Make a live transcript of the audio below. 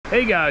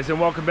Hey guys, and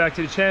welcome back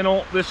to the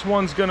channel. This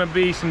one's gonna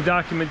be some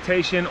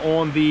documentation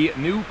on the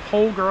new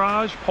pole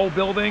garage, pole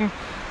building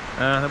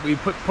that we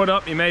put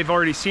up. You may have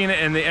already seen it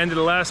in the end of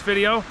the last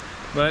video,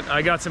 but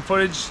I got some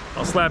footage.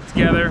 I'll slap it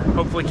together,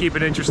 hopefully keep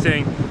it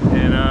interesting.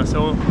 And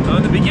so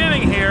in the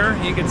beginning here,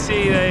 you can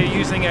see they're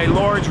using a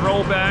large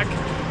rollback,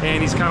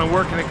 and he's kind of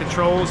working the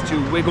controls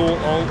to wiggle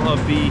all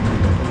of the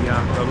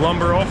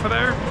lumber off of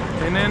there.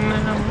 And then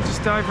we'll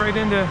just dive right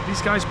into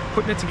these guys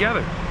putting it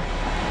together.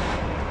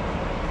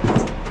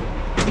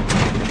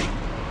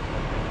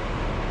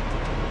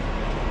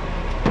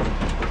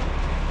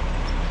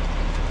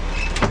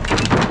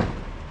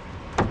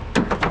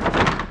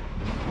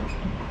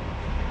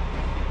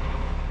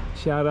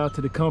 Shout out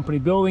to the company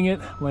building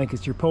it,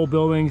 Lancaster Pole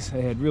Buildings.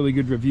 They had really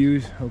good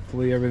reviews.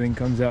 Hopefully everything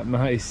comes out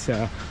nice.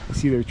 I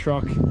see their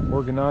truck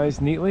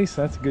organized neatly,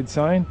 so that's a good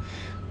sign.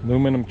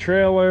 Aluminum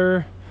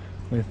trailer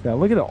with,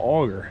 look at the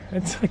auger.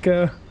 It's like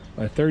a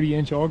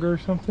 30-inch auger or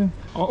something.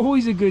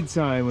 Always a good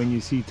sign when you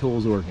see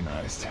tools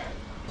organized.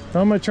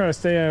 I'm gonna try to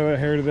stay out of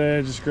here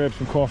today. Just grab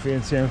some coffee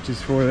and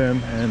sandwiches for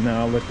them, and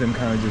I'll let them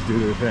kind of just do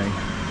their thing.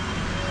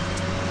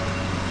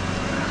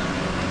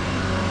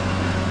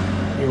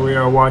 Here we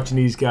are watching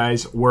these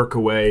guys work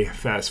away,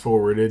 fast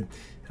forwarded.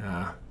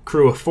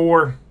 Crew of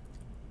 4.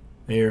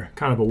 They're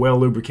kind of a well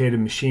lubricated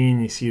machine.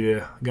 You see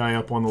the guy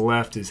up on the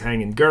left is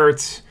hanging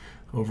girts.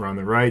 Over on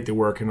the right, they're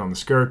working on the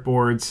skirt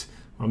boards.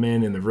 My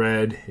man in the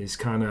red is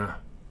kind of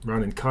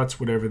running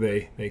cuts, whatever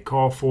they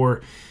call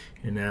for.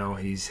 And now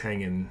he's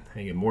hanging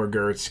more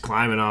girts,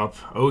 climbing up,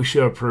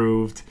 OSHA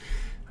approved.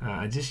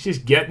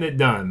 Just getting it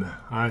done.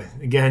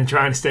 Again,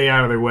 trying to stay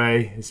out of their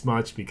way as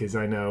much because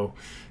I know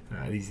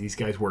these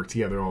guys work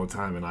together all the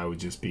time, and I would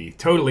just be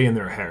totally in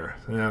their hair.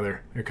 So now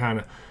they're kind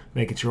of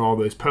making sure all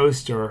those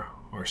posts are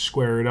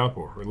squared up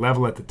or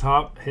level at the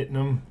top, hitting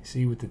them. You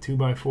see with the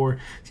 2x4.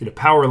 See the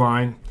power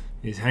line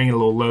is hanging a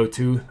little low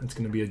too. That's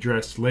going to be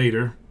addressed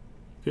later.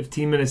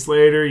 15 minutes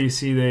later, you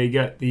see they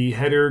got the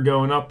header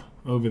going up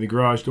over the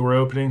garage door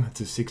opening. That's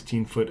a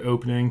 16-foot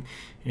opening,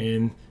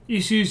 and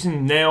he's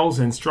using nails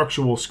and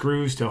structural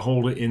screws to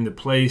hold it into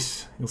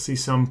place. You'll see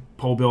some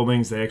pole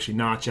buildings, they actually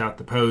notch out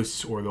the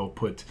posts, or they'll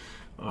put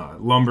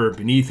lumber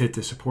beneath it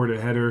to support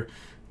a header,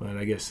 but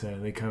I guess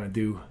they kind of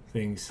do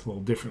things a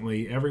little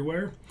differently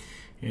everywhere.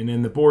 And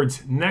then the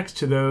boards next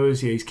to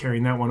those, yeah, he's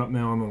carrying that one up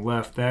now on the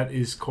left. That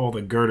is called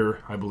a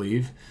girder, I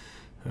believe.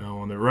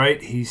 On the right,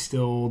 he's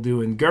still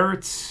doing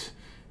girts.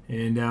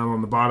 And down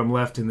on the bottom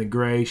left in the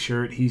gray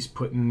shirt, he's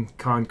putting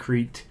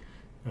concrete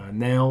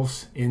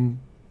nails in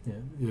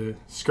the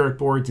skirt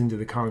boards into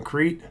the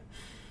concrete,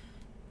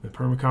 the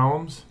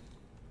permacolumns.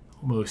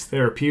 Almost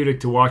therapeutic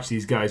to watch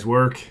these guys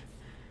work.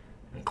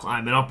 And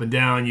climbing up and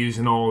down,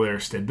 using all their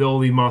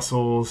stability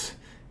muscles,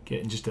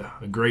 getting just a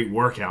great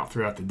workout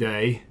throughout the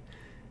day.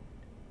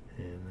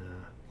 And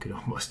could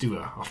almost do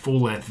a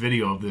full-length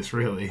video of this,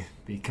 really.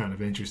 Be kind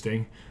of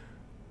interesting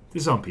to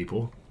some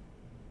people.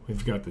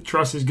 We've got the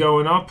trusses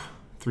going up,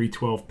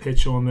 312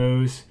 pitch on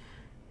those,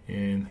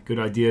 and good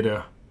idea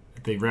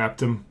that they wrapped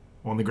them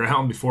on the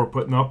ground before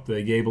putting up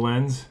the gable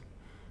ends.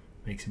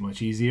 Makes it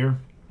much easier.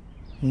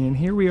 And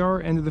here we are,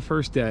 end of the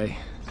first day.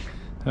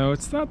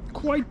 It's not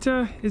quite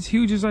as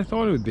huge as I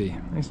thought it would be.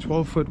 Nice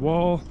 12-foot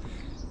wall,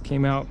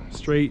 came out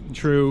straight and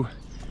true.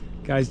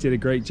 Guys did a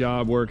great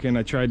job working.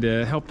 I tried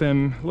to help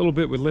them a little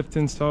bit with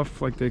lifting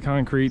stuff like the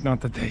concrete.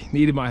 Not that they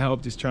needed my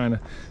help, just trying to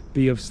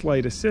be of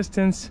slight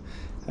assistance.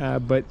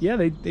 But yeah,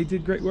 they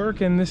did great work,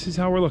 and this is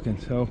how we're looking.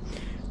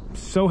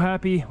 So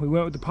happy. We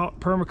went with the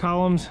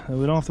permacolumns.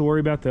 We don't have to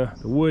worry about the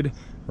wood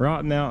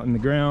rotting out in the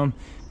ground.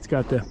 It's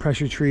got the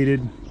pressure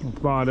treated at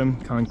the bottom.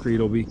 Concrete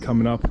will be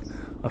coming up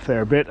a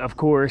fair bit, of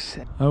course.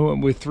 I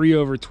went with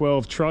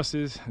 3/12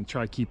 trusses and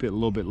try to keep it a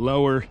little bit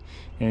lower.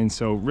 And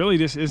so really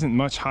this isn't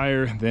much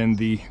higher than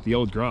the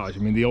old garage. I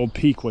mean, the old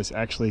peak was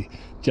actually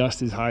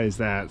just as high as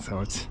that.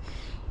 So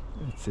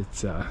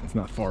it's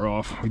not far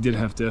off. We did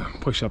have to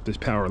push up this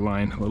power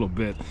line a little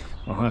bit.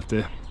 I'll have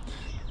to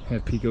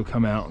have Pico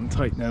come out and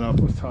tighten that up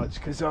with touch,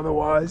 because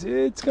otherwise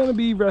it's going to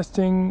be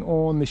resting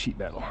on the sheet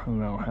metal. I don't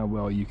know how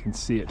well you can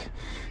see it.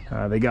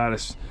 They got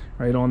us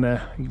right on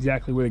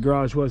exactly where the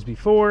garage was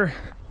before.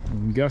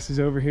 And Gus is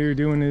over here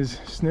doing his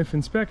sniff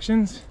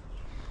inspections.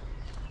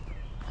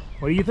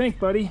 What do you think,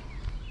 buddy?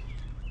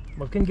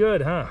 Looking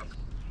good, huh?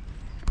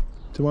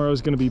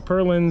 Tomorrow's going to be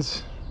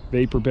purlins,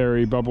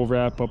 vaporberry bubble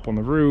wrap up on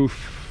the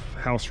roof,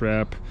 house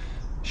wrap,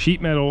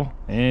 sheet metal,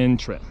 and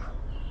trim.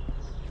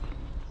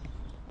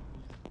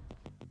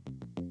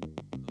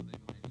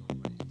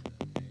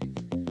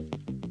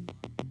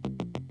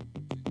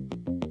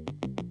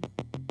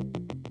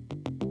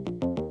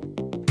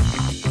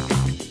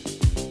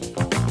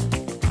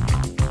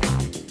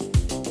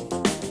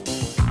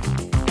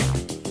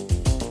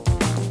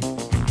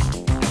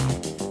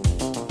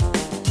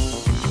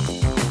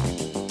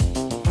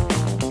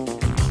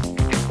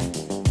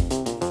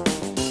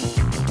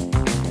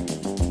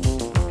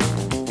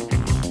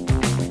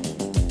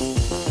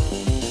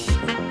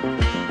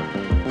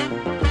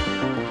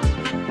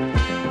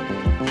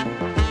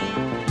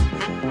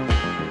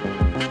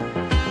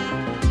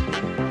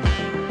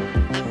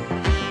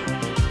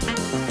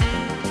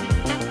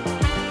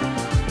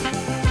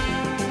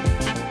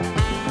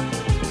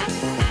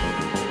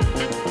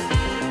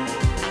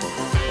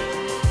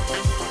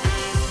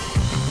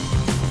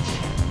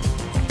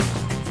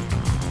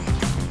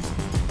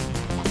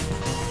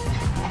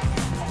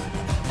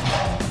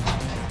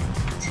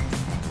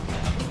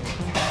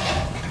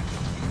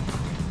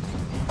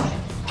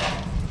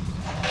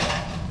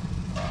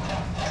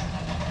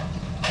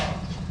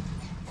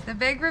 The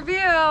big reveal.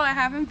 I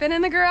haven't been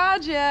in the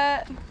garage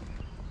yet.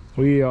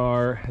 We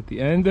are at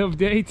the end of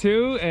day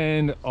 2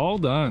 and all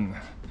done.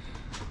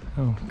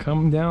 Oh,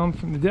 coming down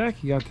from the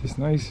deck, you got this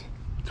nice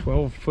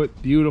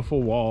 12-foot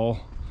beautiful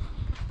wall.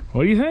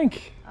 What do you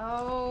think?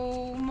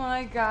 Oh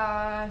my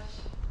gosh.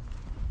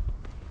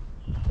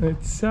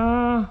 It's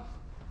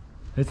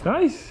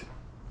nice.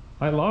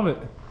 I love it.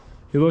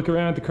 You look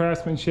around at the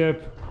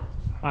craftsmanship,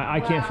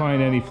 I can't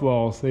find any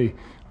flaws. They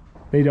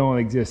don't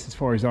exist as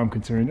far as I'm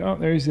concerned. Oh,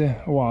 there's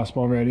a wasp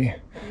already. Yeah,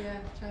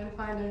 trying to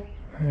find her.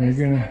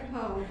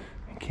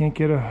 Can't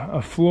get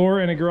a floor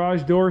and a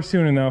garage door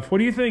soon enough. What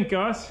do you think,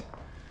 Gus?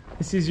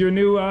 This is your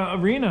new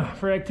arena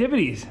for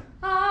activities.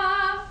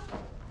 Ah!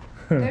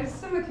 There's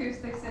some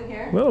acoustics in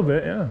here. A little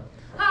bit, yeah.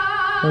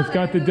 Well, it's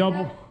got the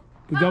double.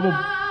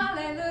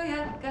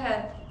 Hallelujah. Go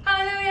ahead.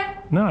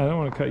 Hallelujah. No, I don't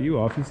want to cut you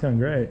off. You sound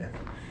great.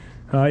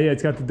 Yeah,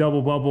 it's got the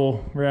double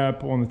bubble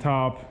wrap on the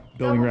top,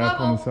 building wrap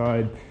on the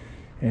side,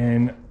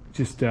 and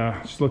just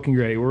looking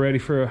great. We're ready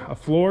for a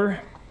floor,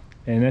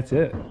 and that's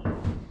it.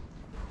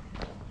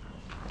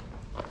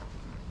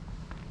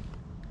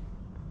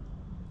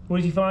 What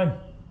did you find?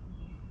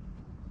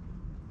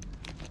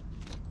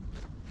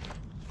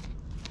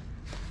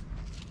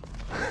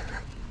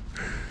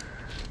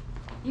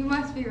 You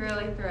must be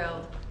really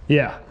thrilled.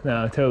 Yeah,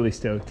 no, totally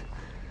stoked.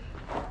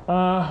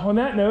 On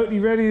that note,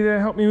 you ready to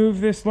help me move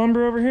this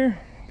lumber over here?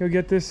 Go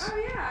get this. Oh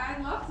yeah,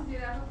 I'd love to do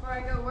that before I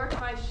go work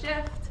my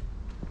shift.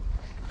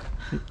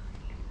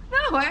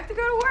 No, I have to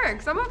go to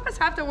work. Some of us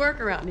have to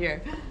work around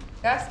here.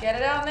 Gus, get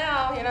it out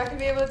now. You're not gonna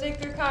be able to dig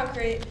through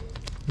concrete.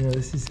 Yeah,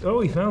 this is.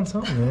 Oh, he found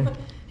something, man.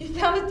 He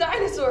found a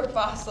dinosaur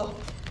fossil.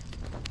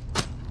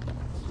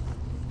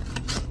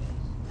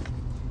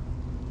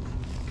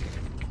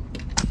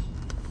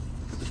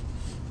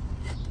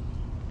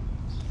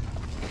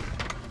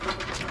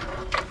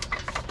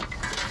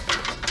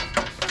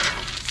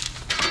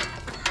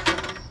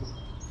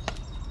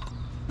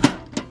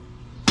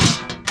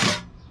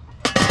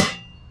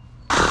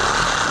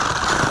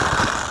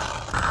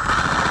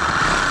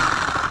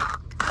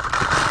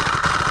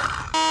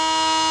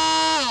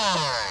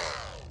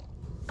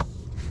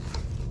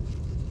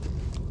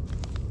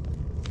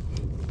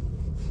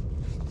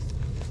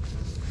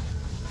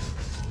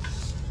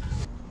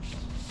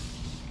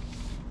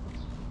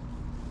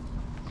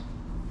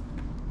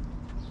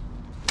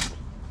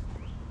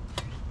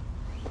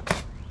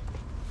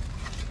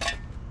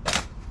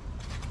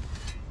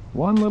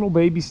 One little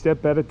baby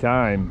step at a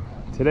time.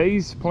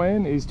 Today's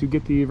plan is to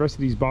get the rest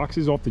of these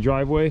boxes off the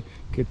driveway,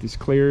 get this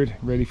cleared,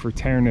 ready for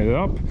tearing it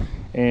up,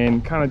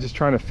 and kind of just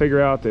trying to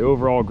figure out the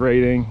overall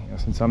grading.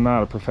 Since I'm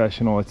not a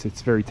professional,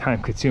 it's very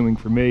time consuming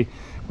for me.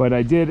 But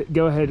I did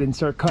go ahead and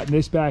start cutting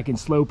this back and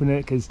sloping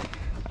it because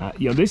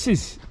this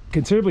is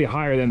considerably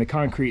higher than the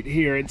concrete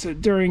here, and so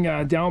during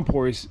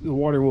downpours the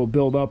water will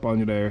build up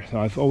under there. So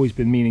I've always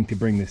been meaning to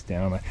bring this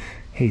down. I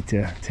hate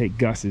to take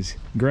Gus's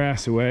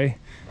grass away.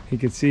 You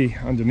can see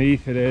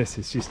underneath it is,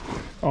 it's just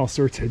all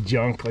sorts of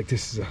junk. Like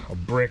this is a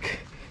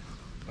brick.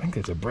 I think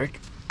that's a brick.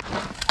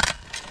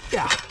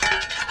 Yeah,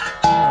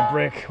 a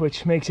brick,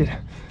 which makes it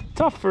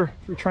tough for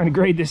trying to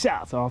grade this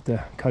out. So I'll have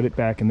to cut it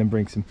back and then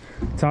bring some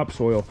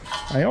topsoil.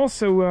 I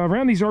also,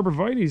 around these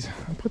arborvitaes,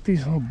 I put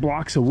these little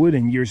blocks of wood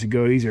in years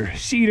ago. These are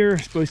cedar,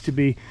 supposed to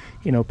be,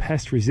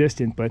 pest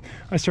resistant, but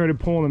I started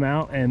pulling them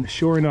out, and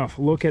sure enough,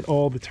 look at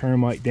all the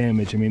termite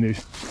damage. I mean,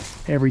 there's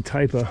every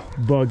type of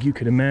bug you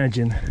could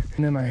imagine.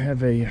 And then I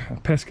have a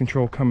pest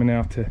control coming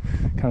out to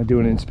kind of do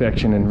an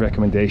inspection and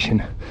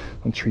recommendation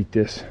on treat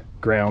this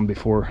ground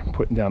before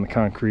putting down the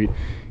concrete,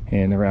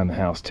 and around the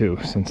house too,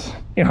 since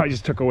I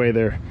just took away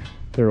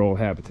their old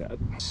habitat.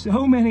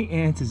 So many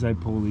ants as I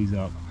pull these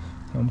up.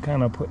 I'm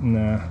kind of putting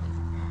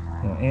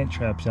ant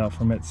traps out for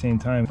them at the same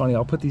time. Funny,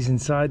 I'll put these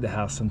inside the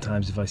house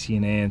sometimes if I see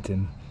an ant,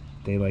 and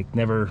they like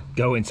never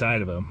go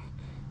inside of them.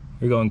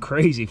 They're going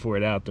crazy for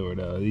it outdoor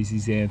though.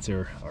 These ants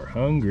are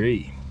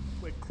hungry.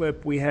 Quick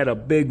clip, we had a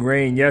big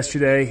rain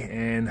yesterday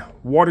and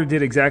water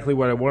did exactly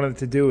what I wanted it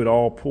to do. It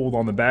all pooled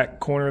on the back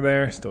corner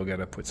there. Still got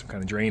to put some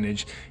kind of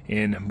drainage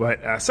in,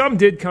 but some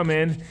did come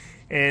in,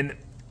 and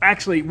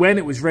actually when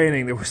it was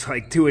raining there was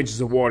like 2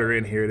 inches of water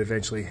in here. It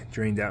eventually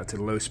drained out to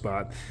the low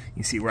spot.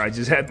 You see where I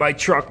just had my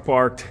truck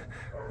parked.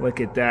 Look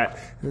at that.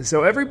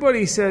 So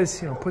everybody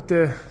says, put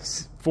the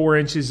 4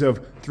 inches of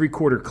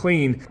 3/4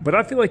 clean, but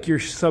I feel like your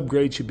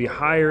subgrade should be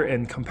higher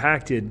and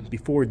compacted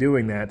before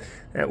doing that.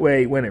 That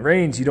way, when it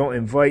rains, you don't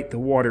invite the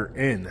water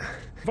in.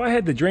 If I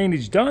had the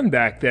drainage done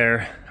back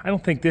there, I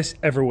don't think this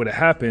ever would have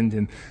happened,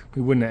 and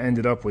we wouldn't have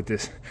ended up with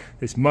this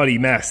muddy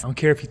mess. I don't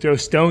care if you throw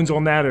stones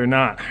on that or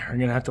not. We're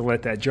gonna have to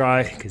let that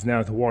dry, because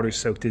now the water's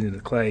soaked into the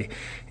clay.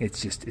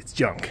 It's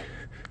junk.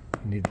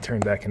 You need to turn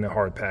back into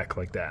hard pack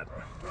like that.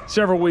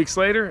 Several weeks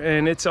later,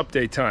 and it's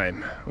update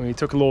time. We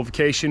took a little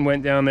vacation,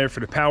 went down there for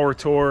the power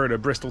tour to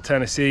Bristol,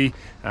 Tennessee.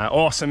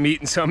 Awesome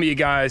meeting some of you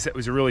guys. That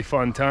was a really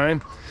fun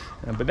time.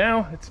 But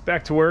now it's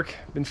back to work.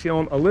 Been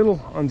feeling a little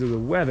under the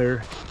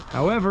weather.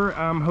 However,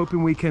 I'm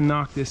hoping we can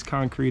knock this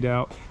concrete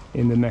out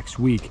in the next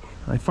week.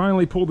 I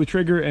finally pulled the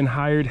trigger and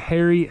hired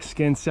Harry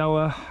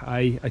Scansella.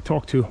 I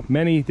talked to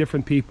many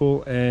different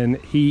people, and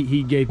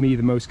he gave me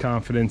the most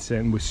confidence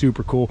and was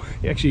super cool.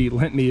 He actually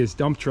lent me his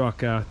dump truck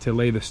to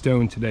lay the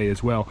stone today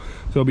as well.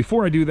 So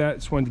before I do that,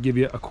 just wanted to give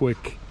you a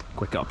quick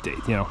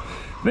update. You know,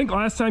 I think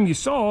last time you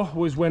saw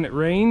was when it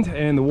rained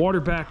and the water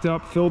backed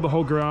up, filled the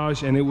whole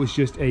garage, and it was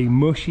just a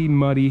mushy,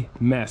 muddy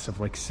mess of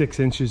like 6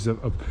 inches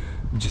of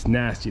just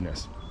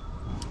nastiness.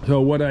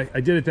 So what I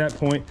did at that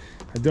point,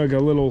 I dug a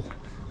little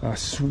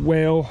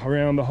swale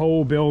around the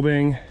whole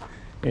building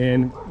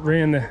and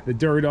ran the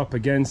dirt up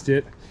against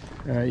it.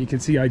 You can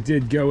see I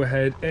did go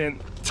ahead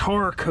and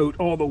tar coat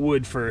all the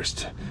wood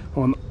first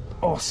on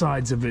all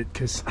sides of it,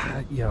 because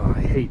you know,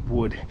 I hate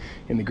wood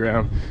in the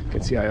ground. You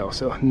can see I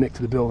also nicked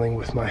the building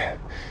with my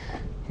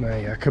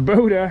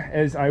Kubota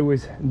as I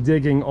was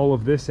digging all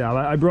of this out.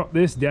 I brought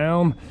this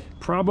down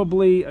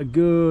probably a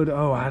good,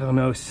 I don't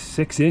know,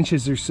 6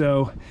 inches or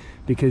so,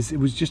 because it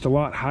was just a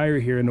lot higher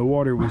here and the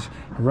water was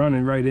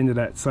running right into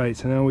that site.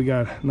 So now we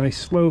got a nice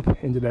slope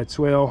into that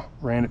swale,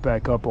 ran it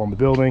back up on the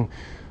building.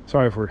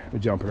 Sorry if we're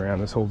jumping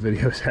around, this whole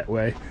video's that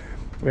way.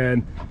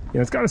 And you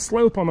know, it's got a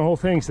slope on the whole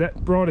thing, so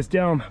that brought us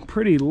down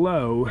pretty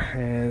low.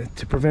 And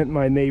to prevent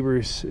my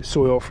neighbor's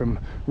soil from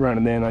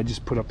running in, I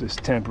just put up this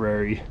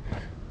temporary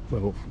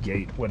little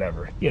gate,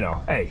 whatever. You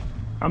know, hey,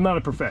 I'm not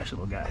a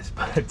professional, guys,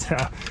 but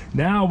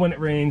now when it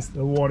rains,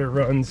 the water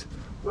runs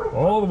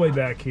all the way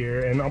back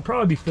here, and I'll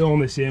probably be filling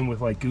this in with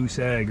like goose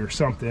egg or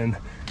something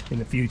in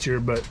the future.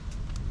 But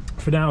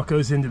for now, it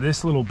goes into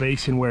this little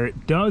basin where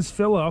it does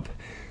fill up,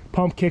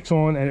 pump kicks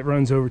on, and it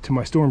runs over to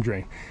my storm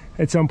drain.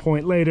 At some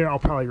point later, I'll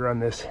probably run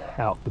this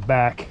out the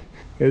back,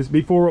 because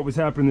before what was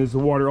happening is the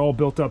water all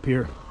built up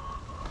here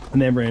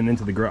and then ran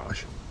into the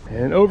garage.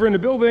 And over in the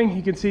building,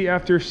 you can see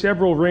after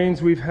several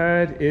rains we've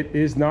had, it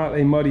is not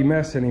a muddy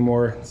mess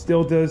anymore. It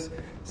still does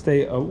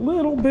stay a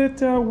little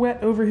bit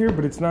wet over here,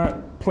 but it's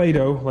not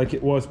Play-Doh like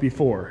it was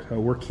before. So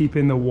we're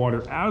keeping the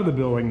water out of the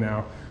building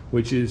now,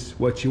 which is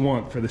what you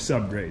want for the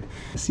subgrade.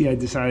 See, I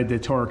decided to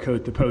tar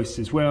coat the posts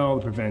as well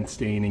to prevent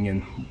staining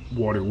and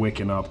water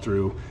wicking up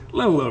through. A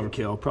little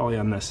overkill, probably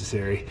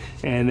unnecessary.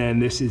 And then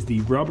this is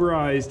the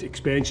rubberized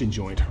expansion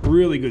joint.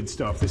 Really good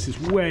stuff. This is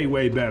way,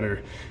 way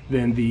better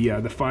than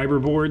the fiber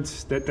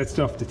boards. That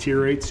stuff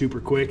deteriorates super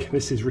quick.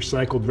 This is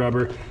recycled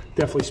rubber.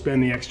 Definitely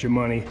spend the extra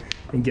money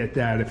and get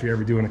that if you're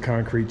ever doing a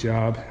concrete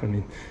job. I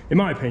mean, in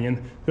my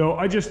opinion. So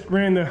I just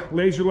ran the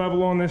laser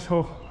level on this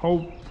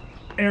whole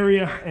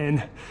area,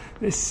 and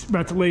this is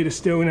about to lay the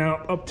stone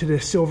out up to the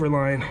silver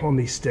line on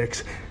these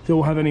sticks. So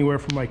we'll have anywhere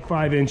from like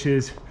 5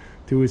 inches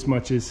to as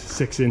much as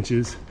 6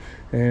 inches.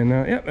 And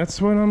yeah,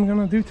 that's what I'm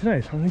gonna do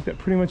today. So I think that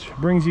pretty much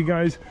brings you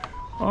guys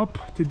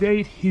up to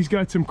date. He's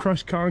got some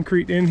crushed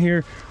concrete in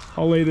here.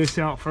 I'll lay this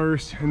out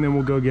first, and then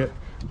we'll go get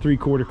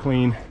 3/4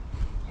 clean.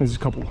 There's a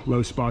couple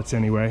low spots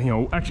anyway. You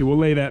know, actually we'll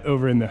lay that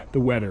over in the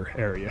wetter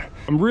area.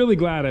 I'm really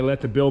glad I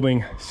let the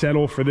building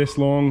settle for this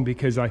long,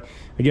 because I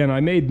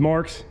made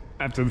marks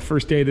after the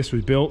first day this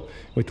was built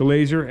with the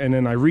laser, and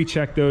then I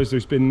rechecked those.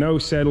 There's been no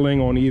settling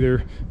on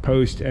either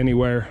post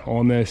anywhere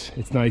on this.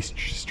 It's nice,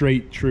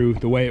 straight, true,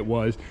 the way it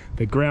was.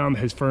 The ground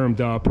has firmed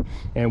up,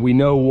 and we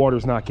know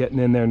water's not getting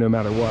in there no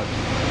matter what.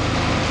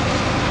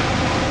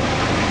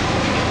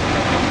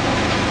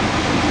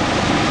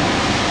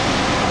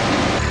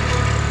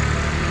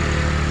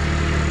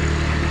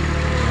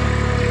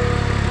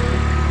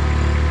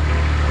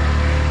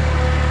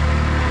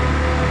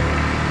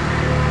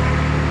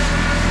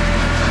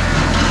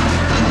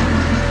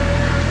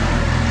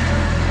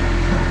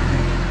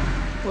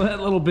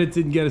 Little bit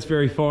didn't get us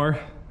very far.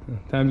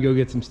 Time to go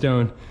get some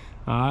stone.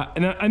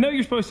 And I know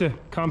you're supposed to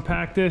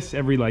compact this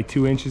every like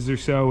 2 inches or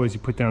so as you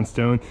put down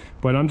stone,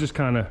 but I'm just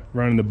kind of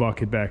running the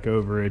bucket back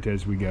over it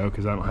as we go,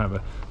 because I don't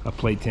have a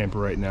plate tamper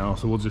right now.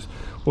 So we'll just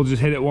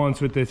hit it once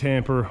with the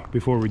tamper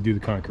before we do the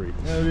concrete.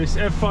 Now this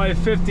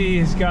F550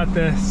 has got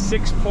the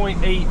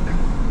 6.8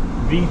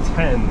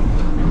 V10.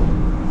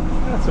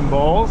 Got some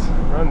balls.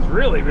 Runs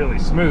really, really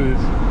smooth.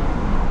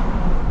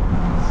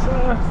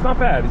 It's not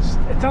bad.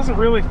 It doesn't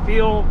really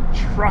feel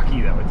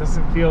trucky though. It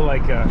doesn't feel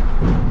like a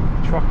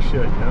truck should,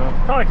 you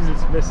know? Probably because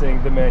it's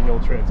missing the manual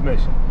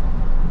transmission.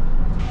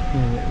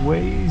 And it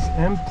weighs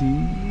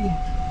empty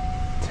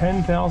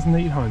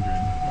 10,800.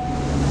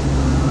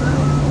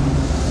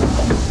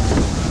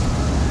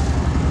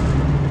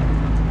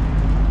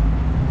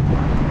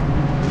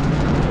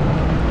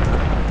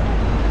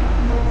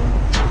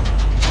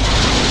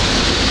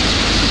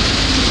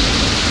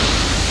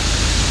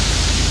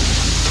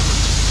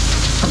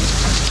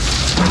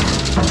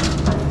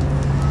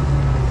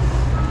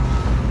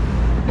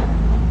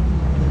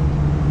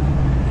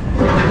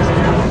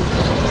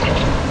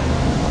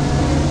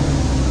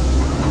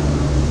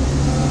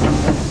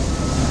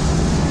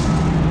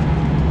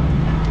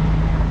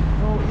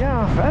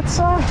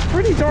 That's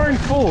pretty darn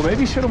full.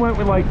 Maybe should have went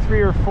with like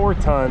 3 or 4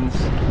 tons.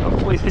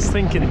 Hopefully this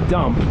thing can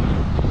dump.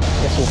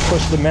 Guess we'll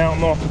push the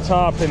mountain off the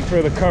top and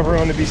throw the cover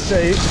on to be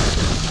safe.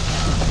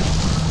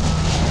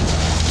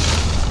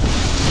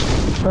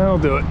 That'll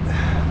do it.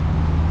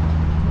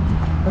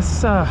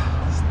 This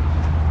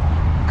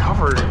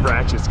cover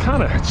ratchet's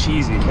kind of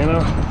cheesy, you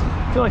know?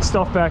 I feel like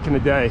stuff back in the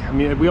day. I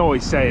mean, we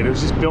always say it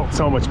was just built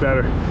so much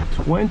better.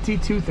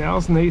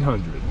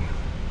 22,800.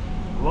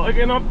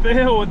 Lugging up the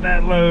hill with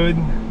that load.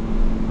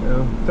 You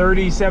know,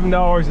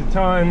 $37 a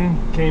ton,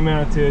 came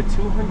out to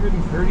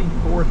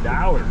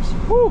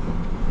 $234. Woo!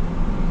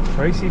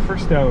 Pricey for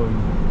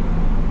stone.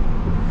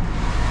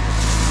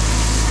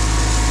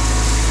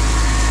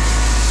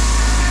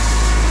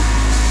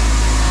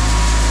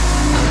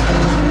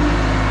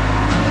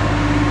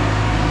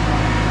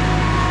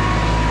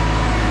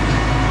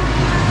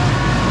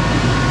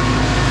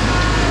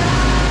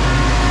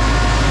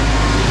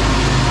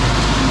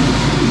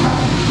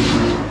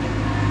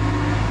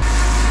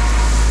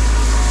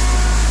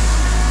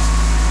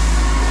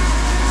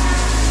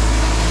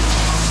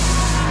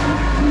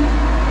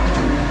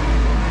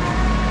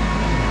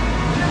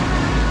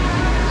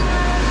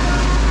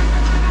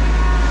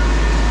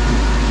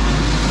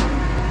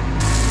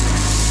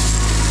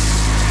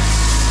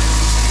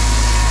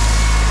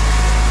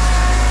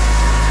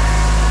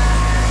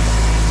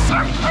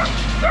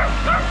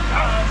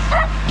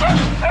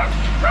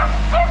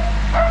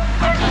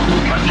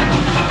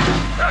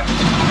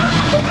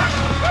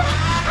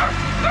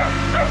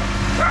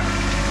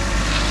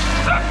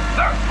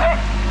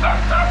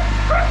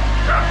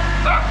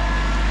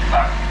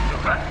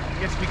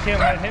 Can't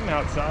let him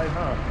outside,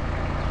 huh?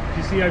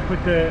 You see I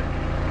put the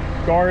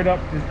guard up.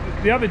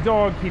 The other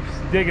dog keeps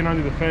digging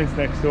under the fence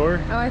next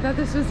door. Oh, I thought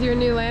this was your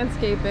new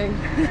landscaping.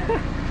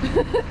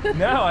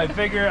 No, I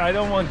figure I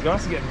don't want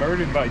Gus to get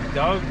murdered by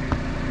Doug.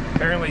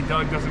 Apparently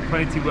Doug doesn't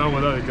play too well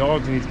with other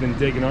dogs and he's been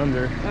digging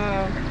under.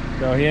 Oh.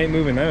 So he ain't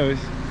moving those.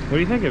 What do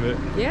you think of it?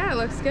 Yeah, it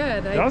looks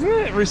good. Doesn't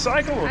it?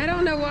 Recyclable. I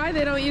don't know why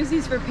they don't use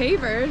these for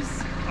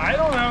pavers. I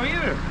don't know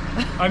either.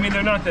 I mean,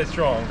 they're not that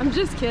strong. I'm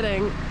just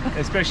kidding.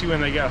 Especially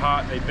when they get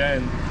hot, they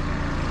bend.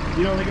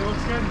 You don't think it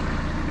looks good?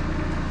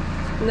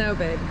 No,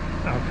 babe.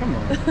 Oh, come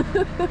on.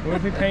 What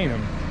if we paint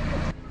them?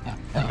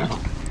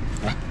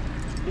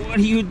 What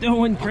are you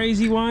doing,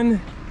 crazy one?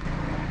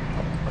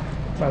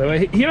 By the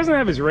way, he doesn't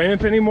have his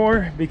ramp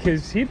anymore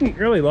because he didn't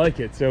really like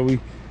it, so we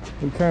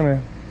kind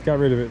of got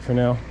rid of it for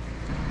now.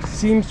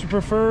 Seems to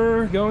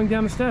prefer going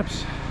down the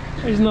steps.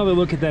 Here's another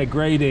look at that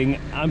grading.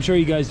 I'm sure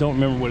you guys don't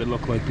remember what it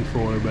looked like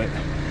before, but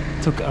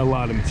took a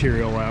lot of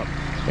material out.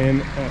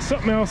 And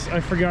something else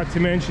I forgot to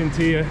mention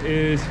to you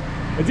is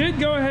I did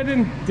go ahead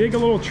and dig a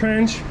little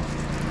trench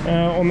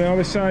on the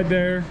other side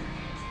there.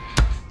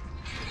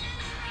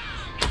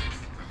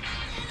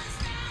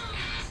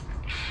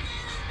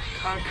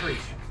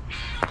 Concrete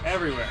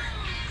everywhere.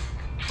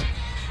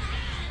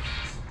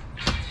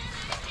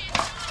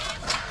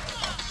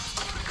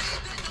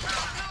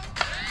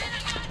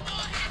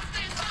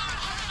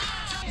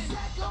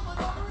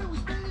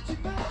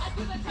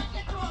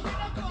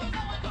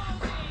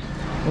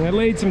 And I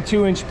laid some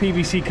 2-inch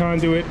PVC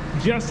conduit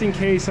just in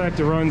case I have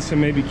to run some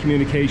maybe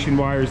communication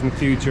wires in the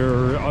future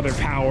or other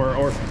power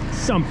or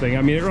something.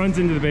 I mean, it runs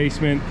into the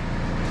basement.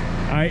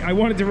 I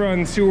wanted to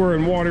run sewer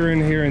and water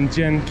in here, and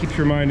Jen keeps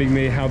reminding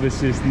me how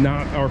this is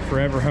not our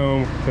forever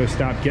home, so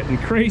stop getting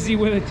crazy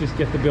with it, just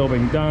get the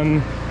building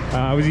done.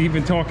 I was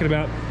even talking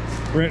about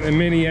renting a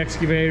mini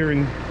excavator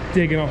and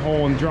digging a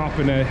hole and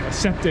dropping a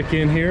septic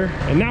in here,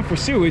 and not for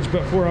sewage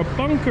but for a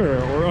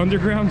bunker or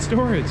underground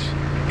storage.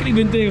 Could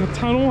even dig a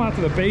tunnel out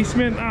to the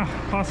basement.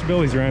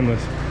 Possibilities are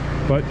endless.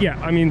 But yeah,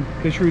 I mean,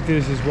 the truth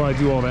is why I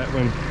do all that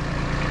when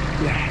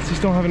I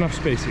just don't have enough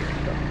space here.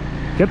 So,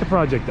 get the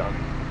project done.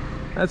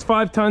 That's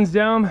 5 tons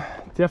down.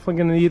 Definitely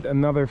gonna need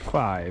another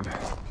 5.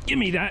 Give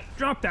me that.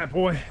 Drop that,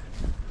 boy.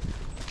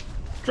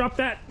 Drop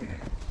that.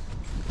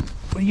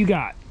 What do you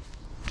got?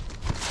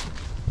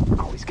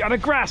 Oh, he's got a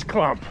grass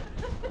clump.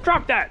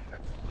 Drop that.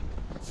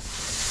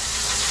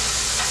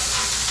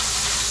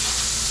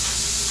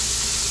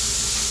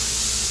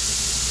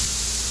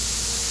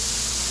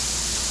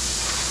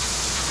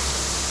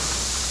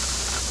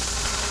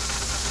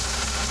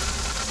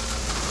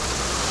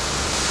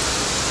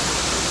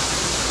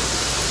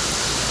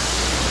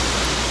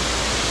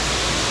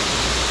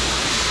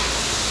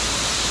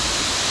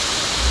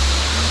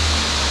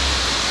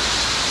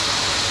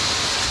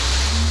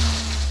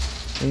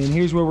 And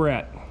here's where we're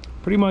at.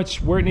 Pretty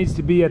much where it needs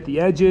to be at the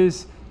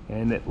edges.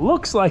 And it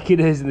looks like it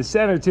is in the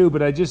center too,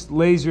 but I just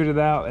lasered it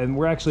out and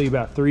we're actually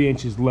about 3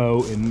 inches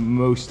low in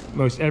most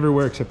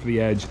everywhere except for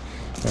the edge.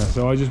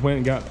 So I just went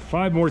and got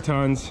 5 more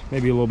tons,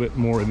 maybe a little bit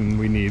more than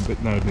we need,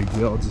 but not a big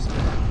deal. I'll just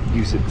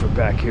use it for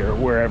back here or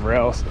wherever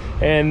else.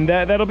 And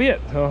that'll be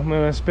it. So I'm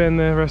gonna spend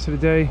the rest of the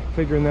day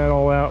figuring that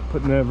all out,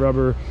 putting the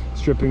rubber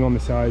stripping on the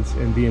sides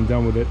and being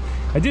done with it.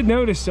 I did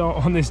notice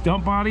on this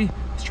dump body,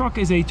 this truck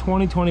is a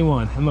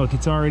 2021. And look,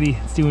 it's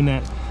doing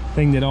that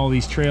thing that all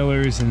these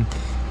trailers and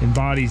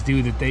bodies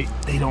do, that they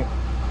don't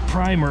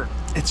primer.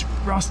 It's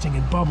rusting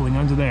and bubbling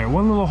under there.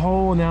 One little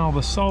hole, and now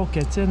the salt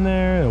gets in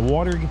there, the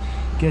water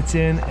gets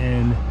in,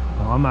 and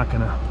well, I'm not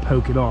gonna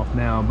poke it off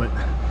now, but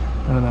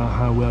I don't know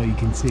how well you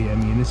can see. I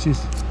mean, it's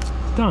just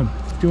done.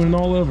 It's doing it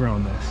all over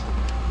on this.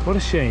 What a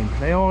shame.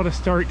 They all ought to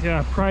start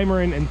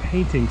primering and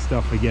painting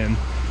stuff again,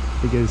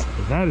 because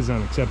that is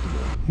unacceptable.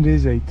 It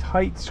is a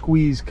tight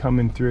squeeze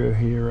coming through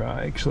here.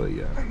 I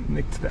actually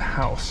nicked the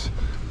house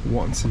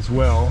once as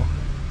well.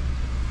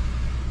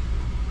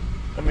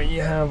 I mean,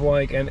 you have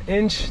like an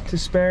inch to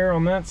spare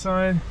on that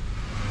side,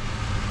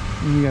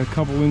 and you got a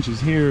couple inches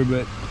here,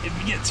 but if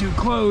you get too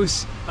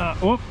close,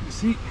 oh,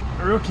 see,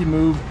 a rookie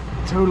move,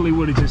 totally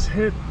would have just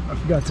hit. I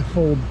forgot to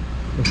fold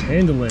this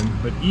handle in,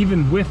 but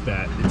even with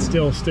that, it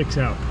still sticks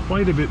out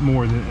quite a bit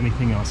more than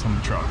anything else on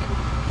the truck.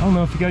 I don't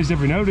know if you guys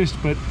ever noticed,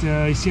 but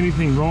you see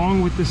anything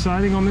wrong with the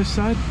siding on this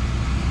side?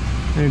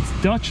 And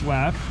it's Dutch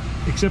lap,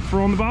 except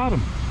for on the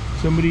bottom.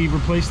 Somebody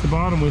replaced the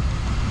bottom with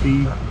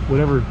the,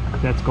 whatever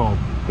that's called.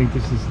 I think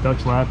this is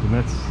Dutch lap and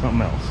that's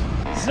something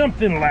else.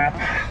 Something lap.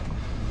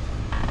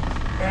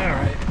 All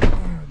right, I'm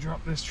gonna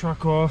drop this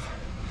truck off.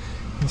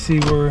 You see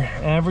we're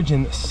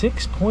averaging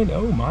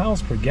 6.0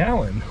 miles per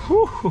gallon.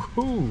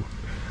 Woo-hoo-hoo.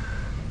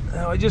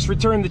 Now I just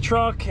returned the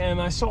truck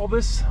and I saw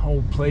this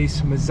old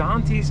place,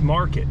 Mazzanti's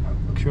Market.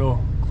 Looks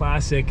real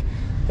classic.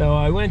 So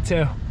I went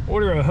to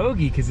order a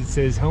hoagie because it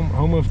says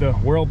home of the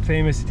world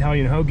famous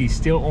Italian hoagie,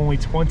 still only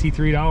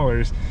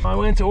 $23. I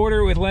went to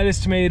order with lettuce,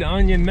 tomato,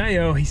 onion,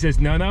 mayo. He says,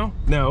 no,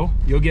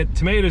 you'll get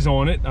tomatoes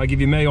on it. I'll give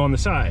you mayo on the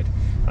side.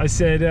 I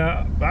said,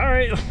 all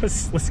right,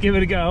 let's give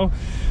it a go.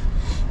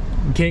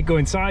 You can't go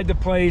inside the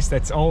place,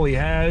 that's all he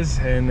has.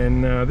 And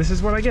then this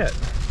is what I get.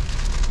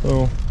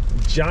 Little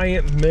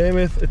giant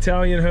mammoth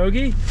Italian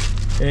hoagie.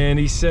 And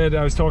he said,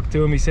 I was talking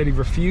to him, he said he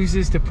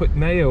refuses to put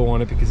mayo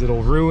on it because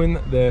it'll ruin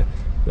the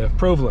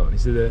provolone. He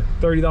said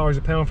 $30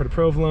 a pound for the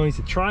provolone. He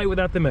said try it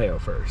without the mayo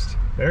first.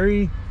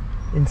 Very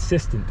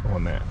insistent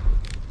on that.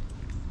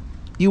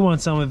 You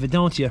want some of it,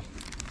 don't you?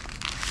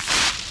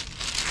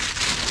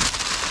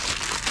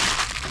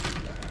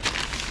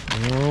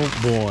 Oh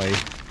boy.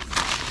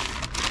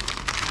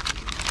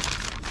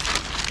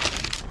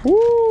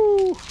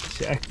 Woo!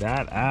 Check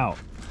that out.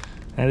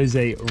 That is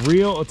a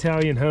real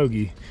Italian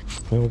hoagie.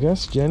 Well, I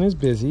guess Jen is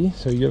busy,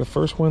 so you're the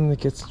first one that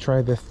gets to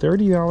try the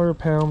 $30 a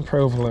pound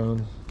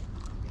provolone.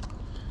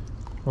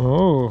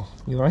 Oh,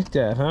 you like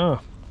that, huh?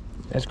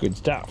 That's good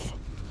stuff.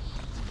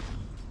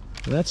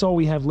 That's all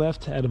we have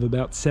left out of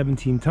about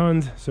 17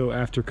 tons. So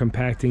after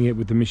compacting it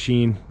with the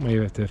machine,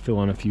 maybe have to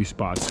fill in a few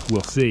spots.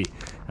 We'll see.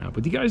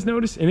 But do you guys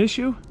notice an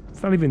issue?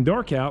 It's not even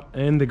dark out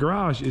and the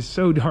garage is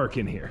so dark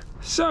in here.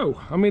 So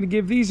I'm going to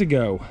give these a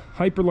go.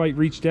 Hyperlight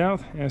reached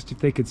out, asked if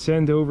they could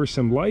send over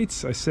some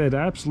lights. I said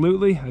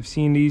absolutely. I've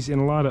seen these in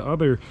a lot of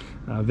other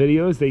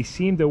videos. They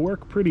seem to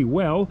work pretty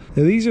well.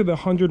 Now, these are the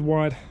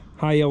 100-watt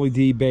high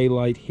LED Bay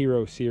Light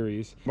Hero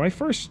series. My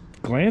first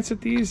glance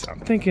at these,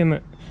 I'm thinking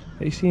that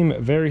they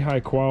seem very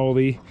high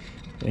quality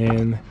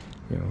and,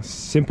 you know,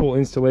 simple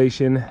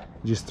installation.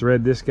 Just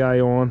thread this guy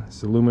on.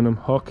 It's aluminum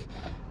hook.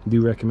 I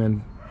do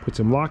recommend put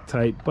some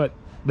Loctite, but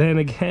then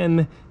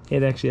again,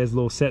 it actually has a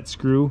little set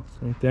screw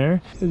right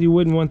there. You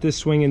wouldn't want this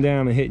swinging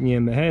down and hitting you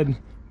in the head.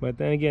 But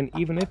then again,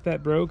 even if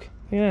that broke,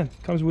 yeah,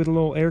 it comes with a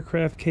little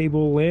aircraft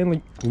cable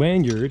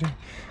lanyard.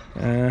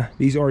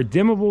 These are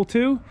dimmable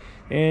too,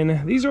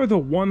 and these are the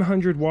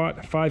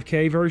 100-watt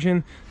 5K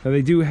version. Now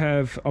they do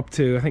have up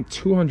to, I think,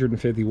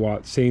 250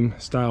 watt same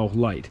style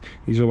light.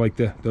 These are like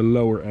the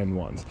lower end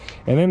ones.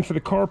 And then for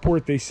the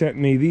carport, they sent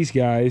me these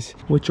guys,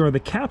 which are the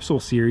Capsule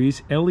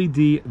Series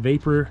LED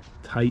Vapor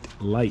Tight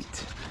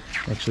Light.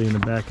 Actually, in the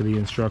back of the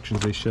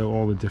instructions, they show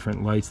all the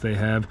different lights they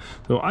have.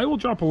 So I will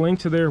drop a link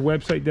to their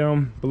website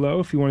down below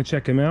if you want to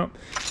check them out.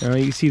 You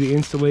can see the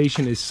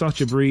installation is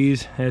such a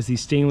breeze. Has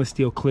these stainless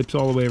steel clips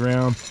all the way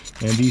around,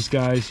 and these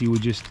guys you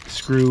would just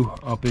screw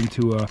up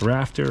into a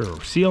rafter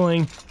or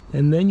ceiling,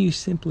 and then you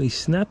simply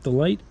snap the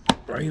light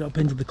right up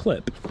into the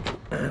clip,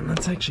 and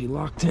that's actually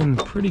locked in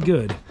pretty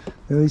good.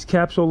 Now, these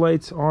capsule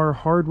lights are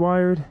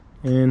hardwired,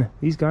 and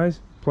these guys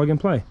plug and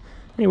play.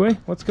 Anyway,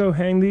 let's go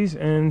hang these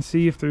and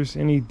see if there's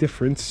any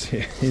difference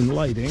in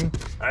lighting.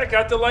 I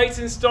got the lights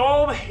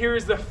installed.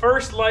 Here's the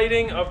first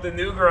lighting of the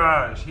new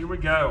garage. Here we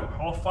go.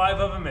 All 5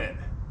 of them in.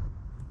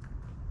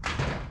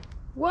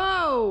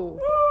 Whoa!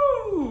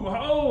 Woo!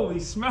 Holy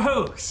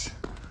smokes!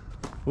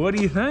 What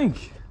do you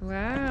think?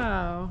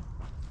 Wow.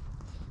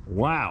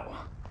 Wow.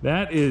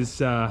 That is,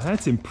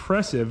 that's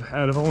impressive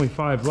out of only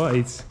 5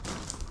 lights.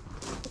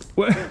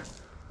 What?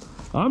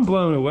 I'm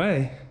blown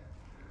away.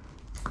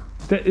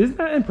 Isn't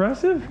that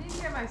impressive? I need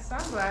to get my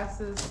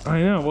sunglasses. I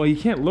know. Well, you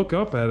can't look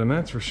up at them,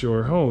 that's for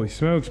sure. Holy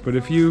smokes. But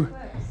if you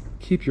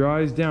keep your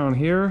eyes down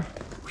here,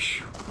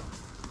 whew,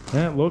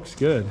 that looks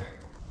good.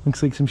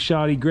 Looks like some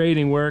shoddy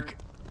grading work.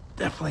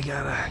 Definitely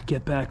gotta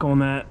get back on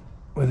that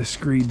with a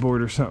screed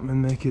board or something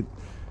and make it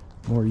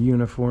more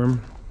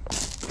uniform.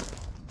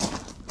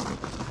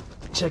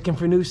 Checking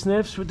for new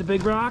sniffs with the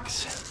big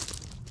rocks.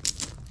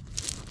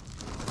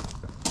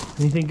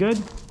 Anything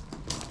good?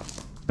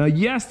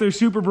 Yes, they're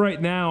super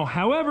bright now.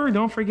 However,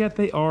 don't forget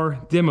they are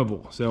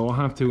dimmable. So I'll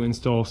have to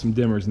install some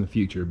dimmers in the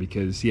future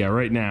because, yeah,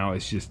 right now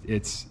it's just,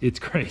 it's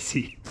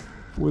crazy.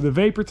 With the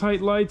vapor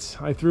tight lights,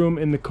 I threw them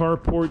in the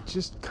carport,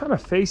 just kind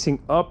of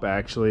facing up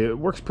actually. It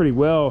works pretty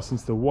well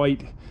since the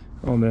white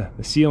on the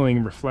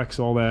ceiling reflects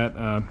all that.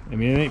 I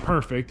mean, it ain't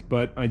perfect,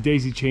 but I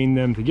daisy chained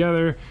them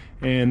together,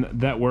 and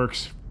that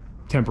works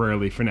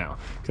temporarily for now.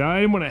 Because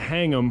I didn't want to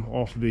hang them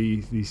off of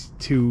these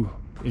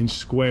 2-inch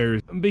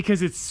squares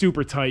because it's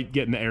super tight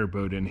getting the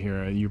airboat in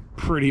here, and you're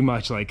pretty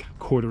much like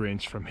 1/4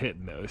 inch from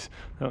hitting those.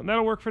 So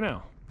that'll work for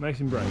now. Nice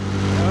and bright.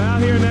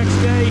 Out here next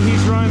day,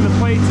 he's running the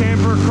plate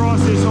tamper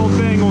across this whole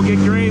thing. We'll get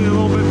graded a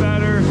little bit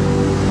better.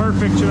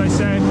 Perfect, should I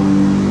say.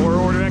 Or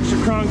order extra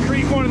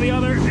concrete, one or the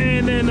other.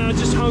 And then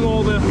just hung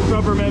all the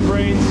rubber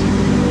membranes,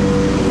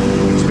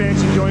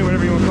 expansion joint,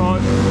 whatever you want to call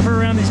it. For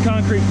around these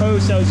concrete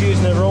posts, I was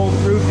using the rolled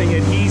roofing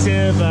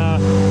adhesive.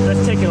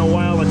 That's taking a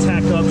while to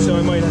tack up, so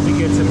I might have to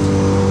get some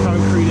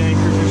concrete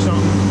anchors or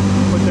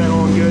something. Put that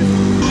on good.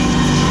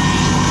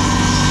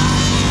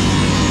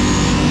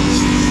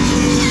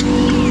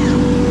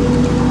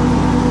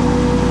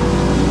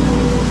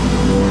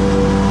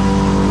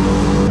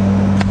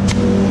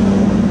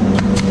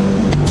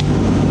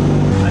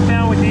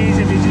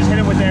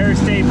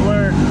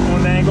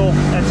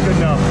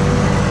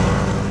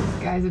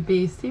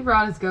 Beast. He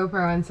brought his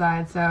GoPro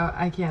inside, so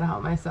I can't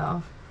help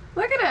myself.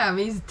 Look at him.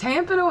 He's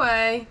tamping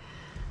away.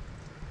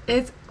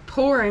 It's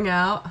pouring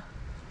out.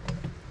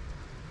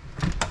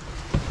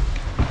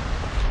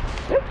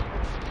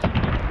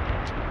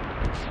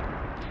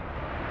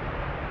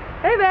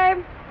 Hey,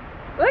 babe.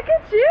 Look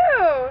at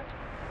you.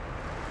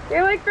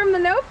 You're like from The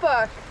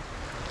Notebook.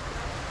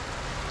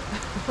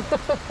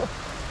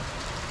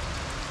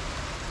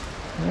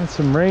 Got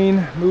some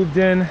rain moved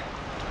in.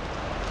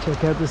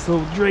 Check out this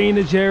little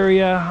drainage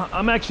area.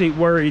 I'm actually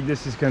worried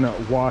this is gonna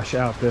wash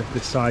out the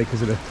side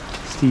because of the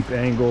steep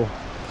angle.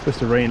 It's supposed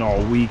to rain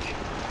all week.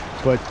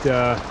 But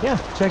yeah,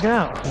 check it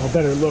out. A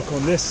better look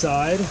on this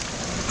side.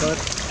 But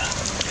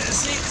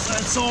see, so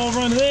that's all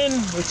running in,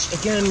 which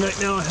again, right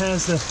now it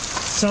has the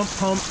sump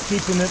pump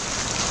keeping it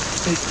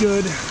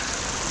good.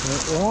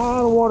 A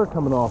lot of water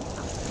coming off.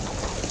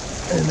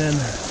 And then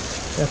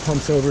that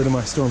pumps over to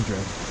my storm drain.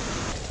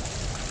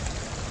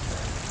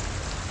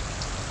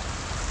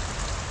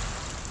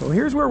 Well,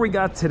 here's where we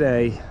got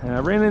today. I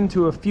ran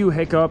into a few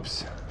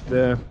hiccups.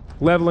 The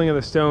leveling of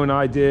the stone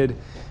I did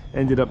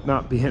ended up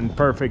not being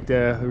perfect.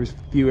 There was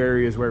a few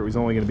areas where it was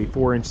only going to be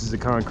 4 inches of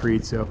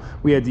concrete, so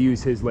we had to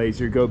use his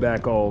laser, go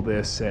back all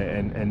this,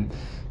 and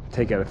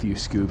take out a few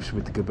scoops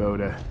with the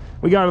Kubota.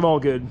 We got it all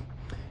good,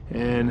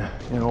 and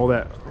all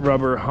that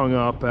rubber hung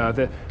up.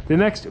 The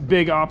next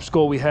big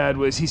obstacle we had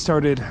was he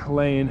started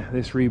laying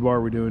this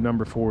rebar. We're doing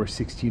number 4,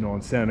 16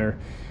 on center.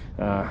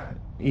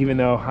 Even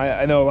though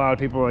I know a lot of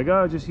people are like,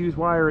 oh, just use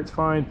wire, it's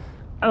fine.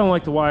 I don't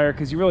like the wire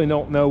because you really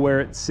don't know where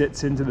it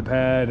sits into the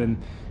pad, and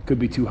it could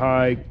be too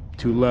high,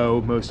 too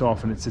low. Most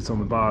often it sits on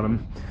the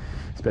bottom,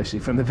 especially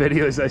from the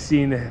videos I've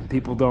seen.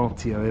 People don't,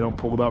 they don't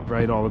pull it up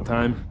right all the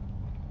time.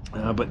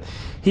 But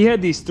he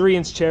had these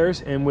 3-inch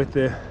chairs, and with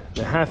the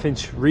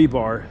 1/2-inch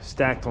rebar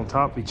stacked on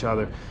top of each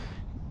other,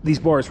 these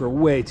bars were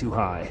way too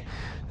high.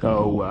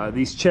 So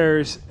these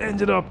chairs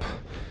ended up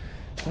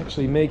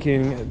actually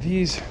making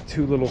these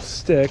 2 little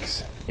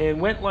sticks, and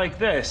went like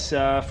this.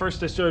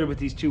 First I started with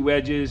these 2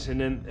 wedges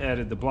and then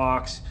added the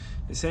blocks,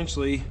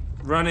 essentially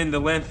running the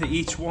length of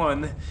each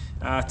one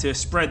to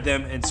spread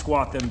them and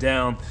squat them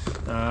down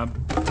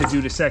to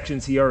do the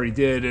sections he already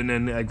did, and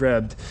then I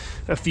grabbed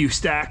a few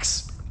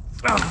stacks.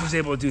 I was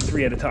able to do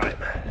 3 at a time.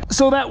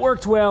 So that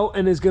worked well,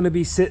 and is going to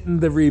be sitting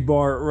the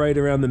rebar right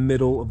around the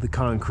middle of the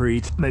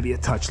concrete, maybe a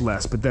touch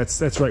less, but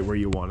that's right where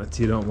you want it.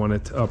 You don't want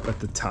it up at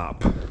the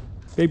top.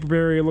 Vapor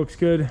barrier looks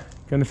good.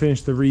 Gonna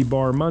finish the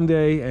rebar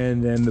Monday,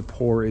 and then the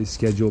pour is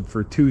scheduled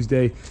for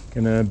Tuesday.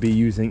 Gonna be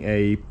using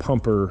a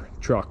pumper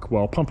truck,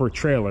 well, pumper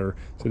trailer,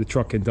 so the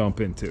truck can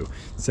dump into,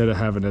 instead of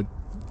having a,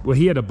 well,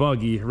 he had a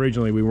buggy.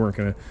 Originally we weren't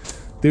gonna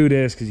do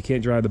this because you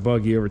can't drive the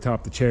buggy over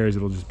top the chairs,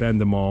 it'll just bend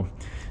them all.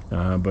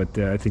 But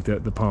I think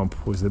that the pump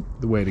was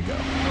the way to go.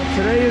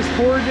 Today is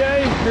pour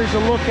day. Here's a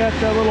look at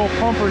the little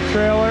pumper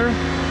trailer.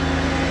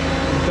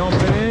 Dump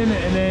it in,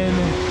 and then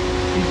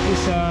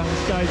this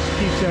guy just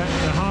keeps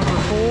the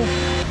hopper full.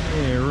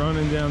 Yeah,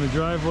 running down the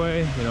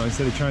driveway,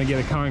 instead of trying to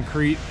get a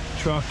concrete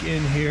truck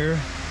in here.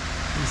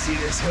 You see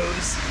this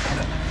hose?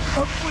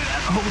 Hopefully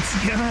that holds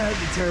together. That'd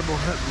be terrible.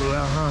 That blew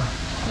out, huh?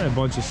 I had a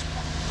bunch of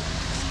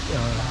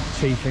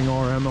chafing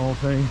all around the whole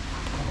thing.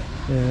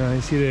 And I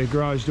see the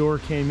garage door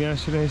came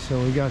yesterday,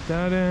 so we got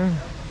that in.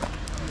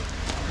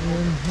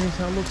 And here's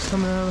how it looks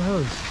coming out of the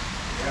hose.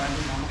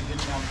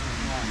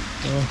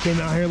 Came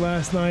out here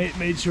last night,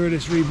 made sure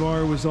this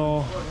rebar was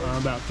all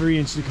about 3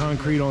 inches of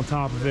concrete on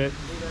top of it,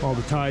 all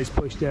the ties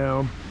pushed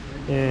down,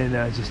 and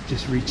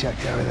just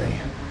rechecked everything.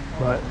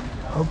 But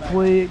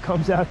hopefully it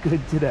comes out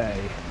good today.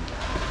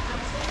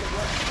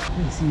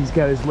 You see he's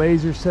got his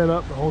laser set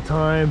up the whole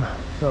time,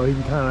 so he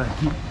can kind of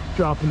keep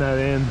dropping that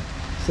in,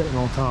 sitting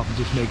on top and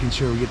just making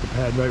sure we get the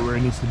pad right where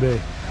it needs to be.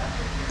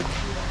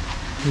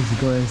 Here's a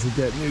glance at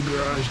that new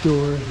garage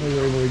door. They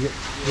were able to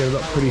get it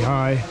up pretty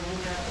high.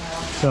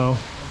 So,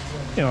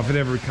 if it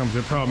ever becomes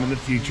a problem in the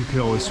future, you can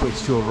always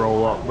switch to a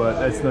roll-up, but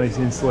that's a nice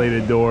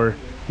insulated door.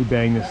 He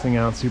banged this thing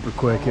out super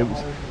quick. It was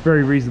a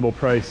very reasonable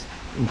price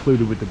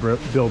included with the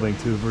building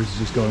too, versus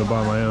just going to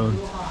buy my own.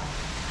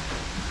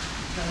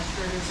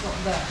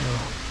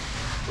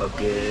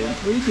 Looking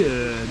pretty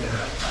good.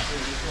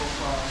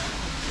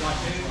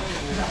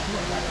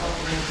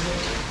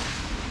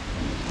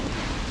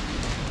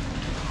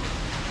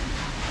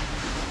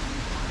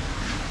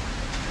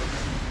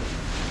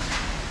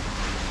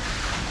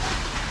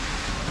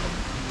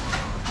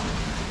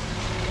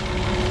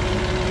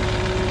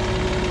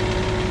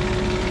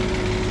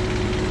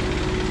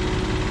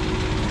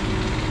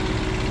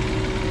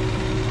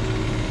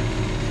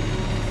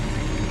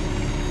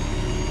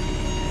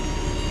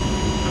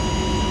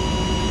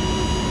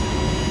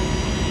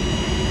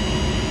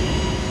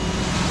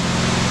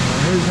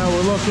 Here's how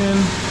we're looking.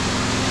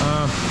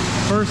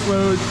 First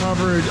load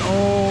covered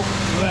all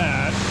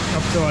that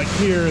up to like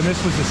here, and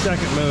this was the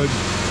second load.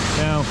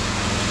 Now,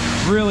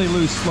 really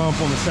loose slump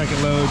on the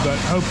second load, but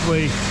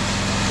hopefully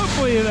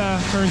it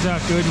turns out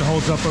good and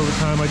holds up over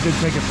time. I did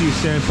take a few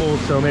samples,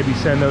 so maybe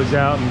send those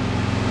out and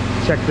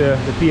check the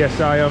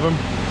PSI of them.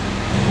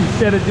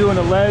 Instead of doing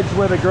a ledge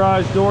where the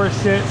garage door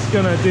sits,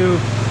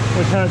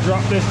 we'll kind of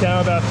drop this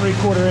down about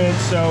 3/4 inch,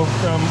 so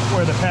from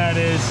where the pad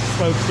is,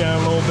 slopes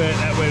down a little bit.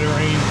 That way the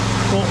rain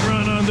won't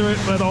run under it,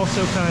 but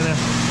also kind of,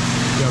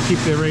 you know, keep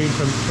the rain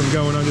from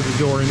going under the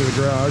door into the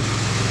garage.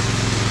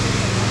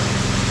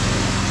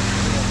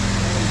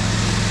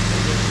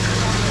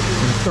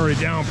 It started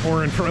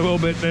downpouring for a little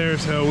bit there,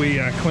 so we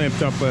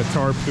clamped up a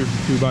tarp through the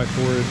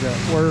 2x4 that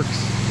works.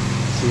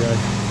 See, I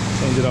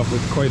ended up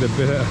with quite a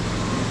bit of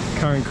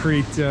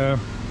concrete,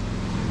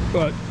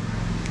 but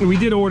we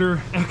did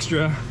order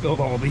extra, filled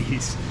all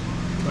these,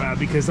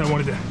 because I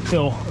wanted to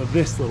fill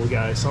this little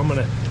guy. So I'm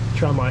gonna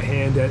try my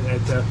hand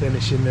at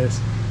finishing this.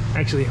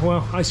 Actually,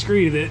 well, I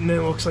screeded it and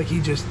it looks like he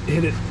just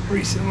hit it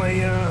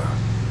recently.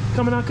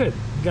 Coming out good.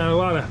 Got a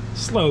lot of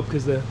slope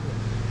because the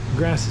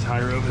grass is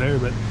higher over there,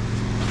 but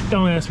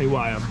don't ask me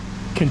why I'm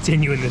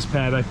continuing this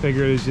pad. I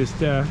figured it's just,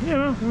 you know,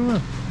 I don't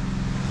know.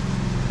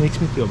 Makes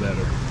me feel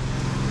better.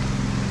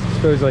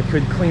 Suppose I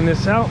could clean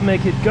this out and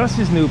make it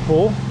Gus's new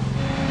pool.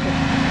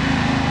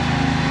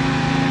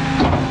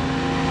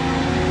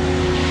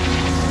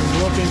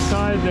 Look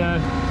inside the,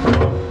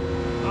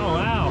 oh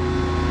wow.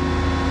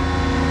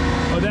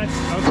 Oh, that's,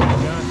 okay,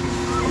 gotcha.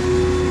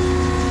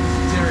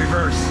 It's in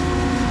reverse.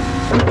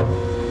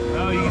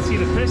 Oh, you can see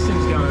the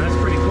pistons going. That's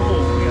pretty cool.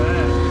 Look at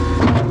that.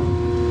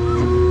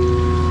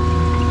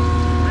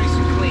 Nice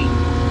and clean.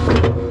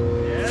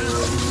 Yeah.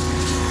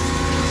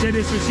 You said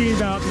this machine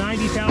about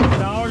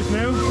 $90,000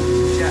 new?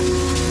 Yes.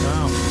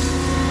 Wow.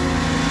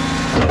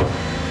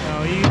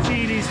 Oh, you can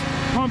see these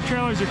pump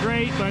trailers are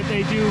great, but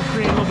they do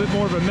create a little bit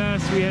more of a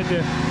mess. We had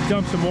to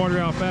dump some water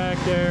out back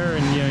there,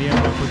 and yeah, you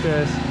end up with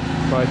this.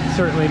 But it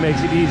certainly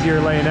makes it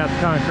easier laying out the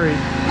concrete.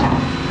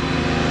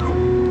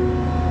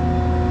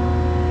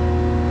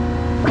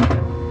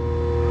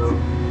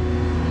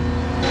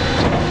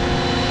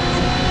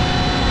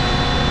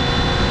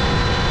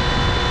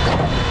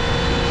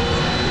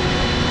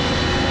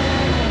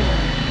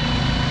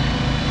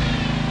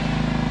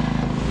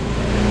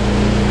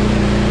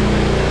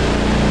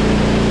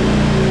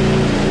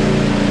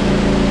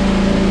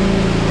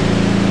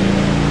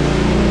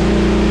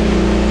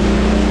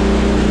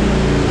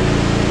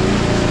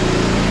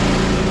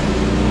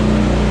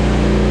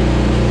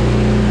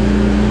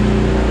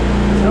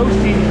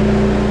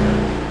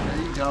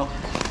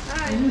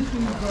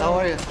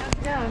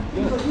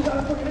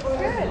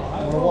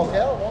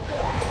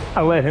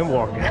 I let him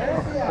walk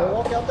out.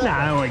 Nah,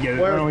 I don't want to get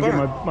it. I don't want to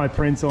get my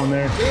prints on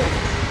there.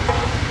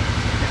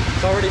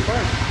 It's already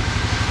burned.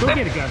 Go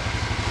get it, guys.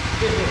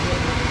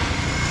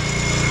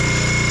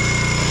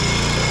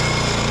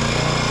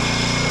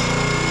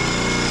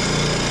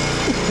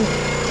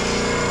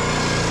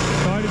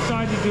 So I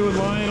decided to do a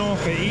line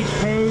off at each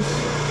post,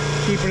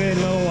 keep it in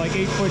little like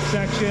 8-foot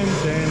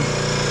sections, and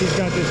he's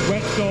got this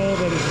wet saw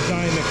that is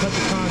designed to cut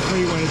the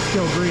concrete when it's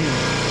still green,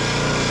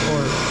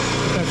 or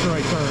if that's the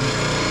right term.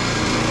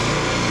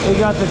 We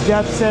got the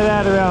depth set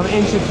at around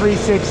 1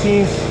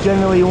 3/16.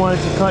 Generally you want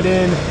it to cut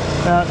in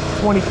about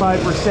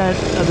 25%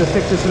 of the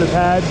thickness of the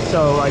pad,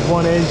 so like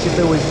 1 inch if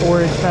it was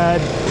 4-inch pad.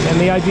 And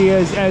the idea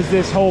is as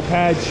this whole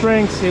pad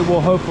shrinks, it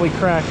will hopefully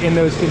crack in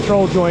those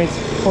control joints.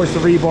 Of course the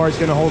rebar is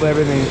going to hold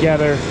everything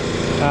together.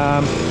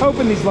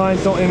 Hoping these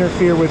lines don't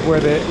interfere with where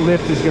the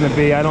lift is going to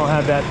be. I don't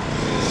have that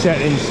set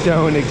in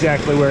stone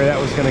exactly where that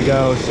was going to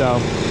go, so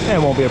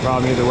it won't be a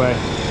problem either way.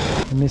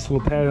 And this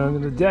little pad under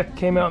the deck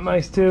came out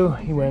nice too.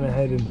 He went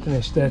ahead and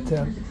finished that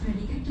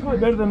probably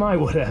better than I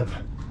would have.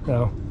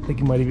 So I think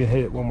he might even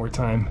hit it one more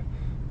time.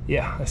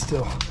 Yeah, that's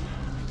still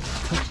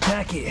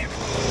tacky.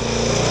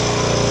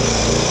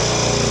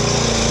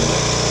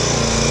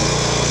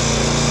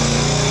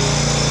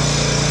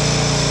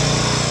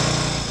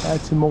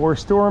 Had some more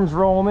storms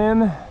rolling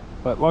in,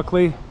 but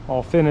luckily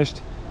all finished.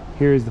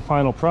 Here's the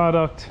final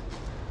product.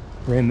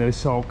 Ran those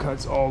saw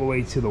cuts all the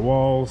way to the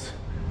walls.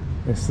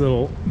 This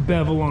little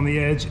bevel on the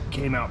edge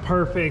came out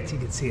perfect. You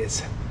can see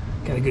it's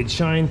got a good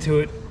shine to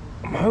it.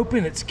 I'm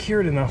hoping it's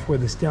cured enough where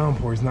this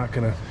downpour is not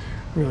gonna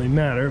really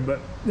matter, but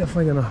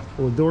definitely gonna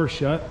pull the door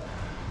shut.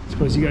 I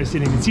suppose you guys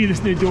didn't even see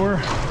this new door.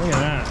 Look at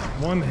that,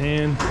 one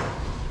hand.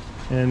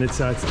 And it's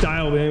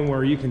dialed in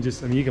where you can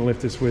just, I mean, you can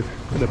lift this with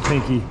a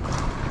pinky.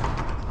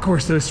 Of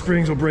course, those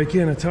springs will break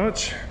in a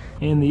touch.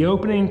 And the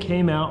opening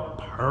came out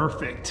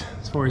perfect,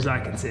 as far as I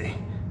can see.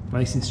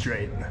 Nice and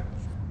straight.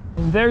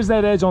 And there's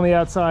that edge on the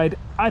outside.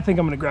 I think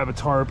I'm gonna grab a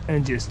tarp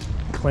and just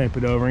clamp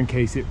it over in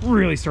case it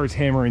really starts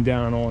hammering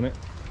down on it.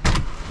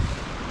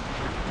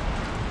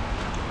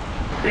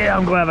 Yeah,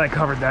 I'm glad I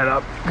covered that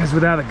up, because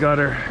without a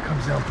gutter, it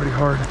comes down pretty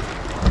hard.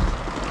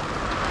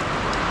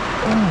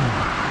 Oh,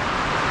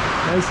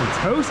 nice and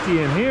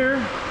toasty in here.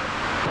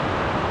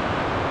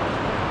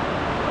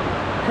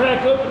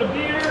 Crack open a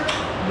beer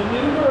in the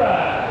new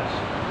garage.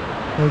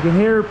 You can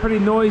hear it pretty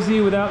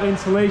noisy without the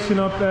insulation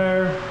up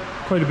there.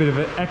 Quite a bit of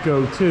an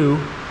echo too.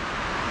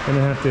 Gonna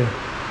have to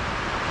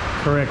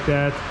correct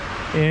that.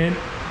 And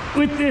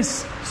with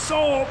this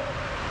saw,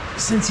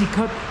 since he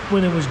cut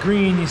when it was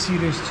green, you see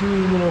there's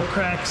two little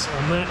cracks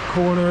on that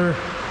corner.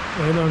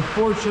 And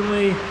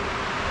unfortunately,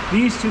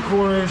 these two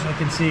corners I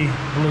can see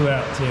blew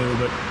out too,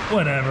 but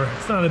whatever,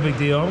 it's not a big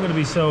deal. I'm gonna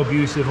be so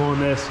abusive on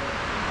this.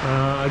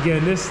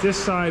 Again, this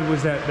side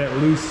was that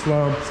loose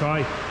slump, so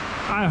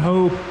I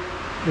hope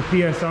the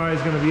PSI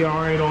is gonna be all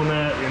right on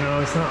that. You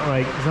know, it's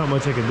not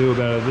much I can do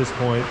about it at this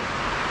point.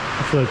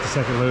 I feel like the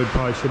second load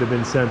probably should have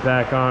been sent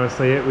back,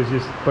 honestly. It was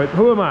just, but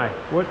who am I?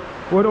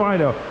 What do I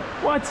know?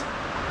 What?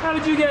 How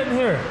did you get in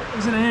here? It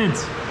was an ant.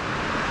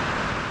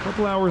 A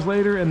couple hours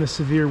later and the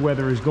severe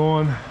weather is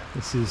gone.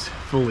 This is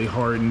fully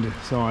hardened,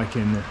 so I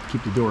can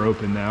keep the door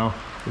open now,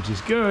 which is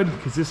good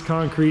because this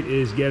concrete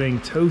is getting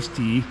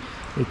toasty.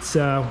 It's,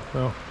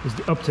 well, it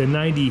was up to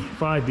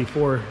 95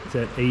 before. It's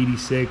at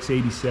 86,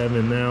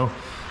 87 now.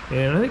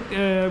 And I think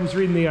I was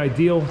reading the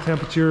ideal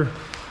temperature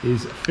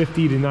is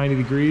 50 to 90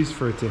 degrees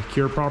for it to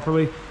cure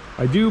properly.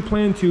 I do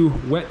plan to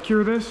wet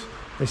cure this.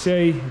 They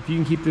say if you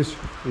can keep this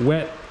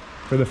wet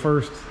for the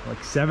first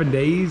like 7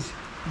 days,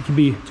 it can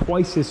be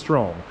twice as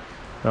strong.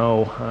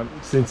 So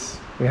since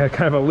we had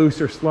kind of a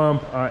looser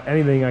slump,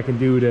 anything I can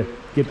do to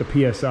get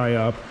the PSI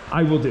up,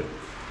 I will do.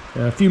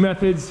 A few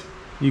methods.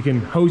 You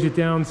can hose it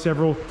down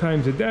several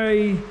times a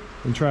day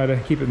and try to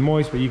keep it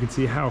moist, but you can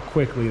see how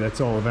quickly that's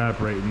all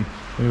evaporating.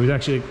 And it was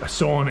actually a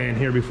sauna in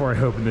here before I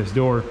opened this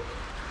door.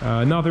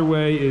 Another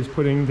way is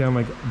putting down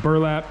like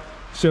burlap,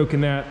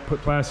 soaking that,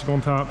 put plastic on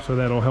top, so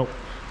that'll help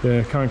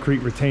the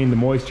concrete retain the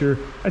moisture.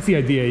 That's the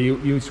idea. You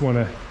just want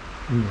to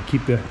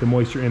keep the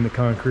moisture in the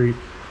concrete. You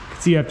can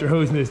see after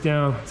hosing this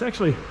down, it's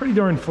actually pretty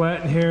darn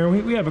flat in here.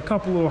 We have a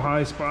couple little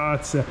high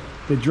spots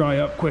that dry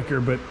up quicker,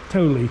 but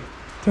totally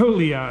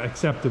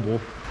acceptable.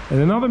 And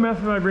another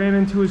method I ran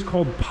into is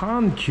called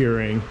pond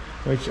curing,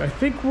 which I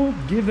think we'll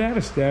give that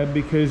a stab,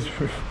 because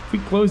if we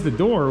close the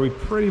door, we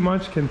pretty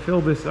much can fill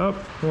this up.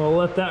 We'll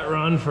let that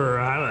run for,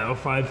 I don't know,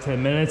 5-10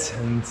 minutes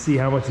and see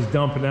how much is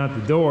dumping out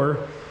the door.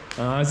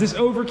 Is this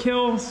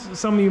overkill?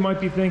 Some of you might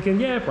be thinking,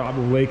 yeah,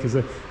 probably, because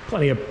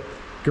plenty of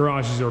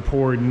garages are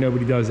poured and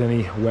nobody does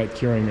any wet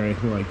curing or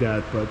anything like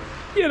that. But,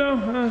 you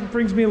know, it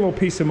brings me a little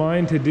peace of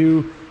mind to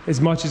do as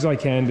much as I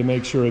can to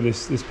make sure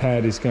this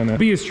pad is gonna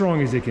be as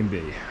strong as it can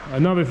be.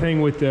 Another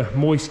thing with the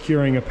moist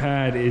curing a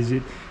pad is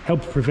it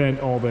helps prevent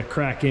all the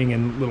cracking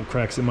and little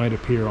cracks that might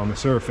appear on the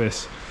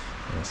surface.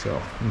 So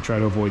I'm gonna try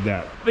to avoid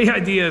that. The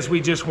idea is we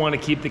just want to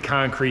keep the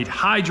concrete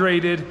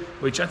hydrated,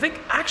 which I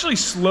think actually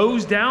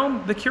slows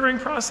down the curing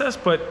process,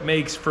 but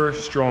makes for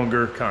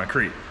stronger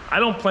concrete. I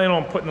don't plan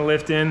on putting the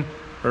lift in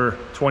for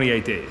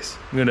 28 days.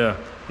 I'm gonna,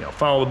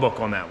 follow the book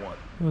on that one.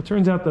 Well, it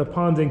turns out the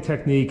ponding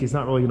technique is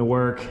not really going to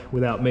work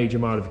without major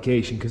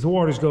modification, because the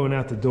water's going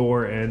out the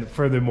door, and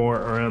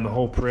furthermore around the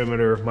whole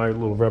perimeter of my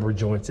little rubber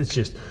joints, it's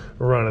just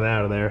running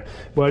out of there.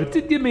 But it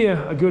did give me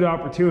a good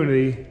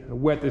opportunity to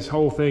wet this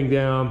whole thing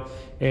down,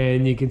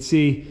 and you can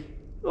see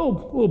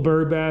little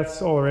bird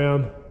baths all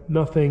around.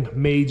 Nothing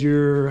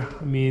major.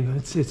 I mean,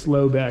 it's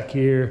low back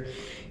here,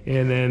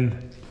 and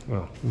then,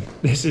 well,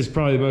 this is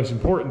probably the most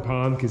important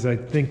pond because I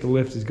think the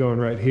lift is going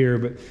right here,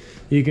 but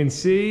you can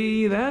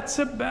see that's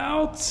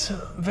about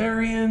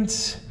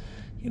variant,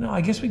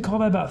 I guess we call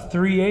that about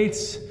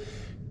 3/8.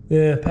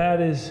 The pad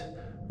is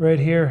right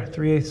here,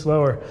 3/8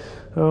 lower.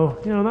 So,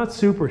 not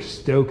super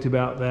stoked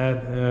about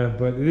that,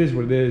 but it is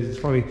what it is. It's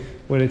funny,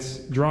 when it's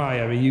dry,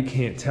 I mean, you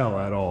can't tell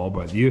at all,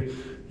 but you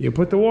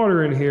put the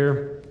water in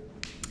here,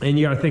 and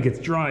you gotta think it's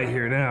dry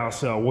here now,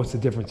 so what's the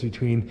difference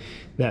between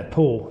that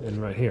pull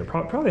and right here?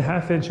 Probably a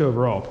 ½ inch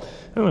overall.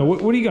 I don't know,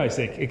 what do you guys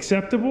think?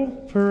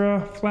 Acceptable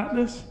for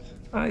flatness?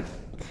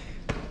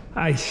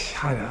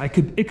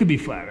 It could be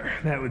flatter.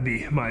 That would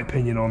be my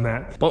opinion on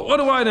that. But what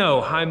do I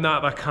know? I'm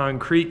not a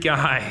concrete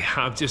guy.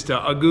 I'm just a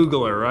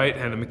Googler, right?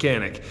 And a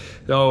mechanic.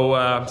 So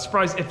I'm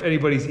surprised if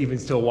anybody's even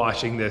still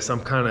watching this. I'm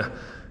kind of,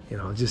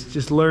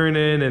 just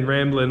learning and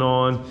rambling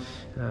on.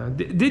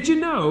 Did you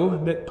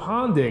know that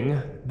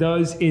ponding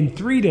does in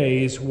 3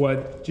 days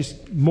what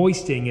just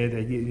moistening it,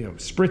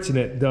 spritzing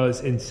it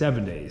does in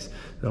 7 days?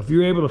 So if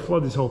you're able to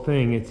flood this whole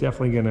thing, it's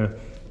definitely gonna,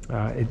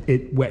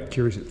 it wet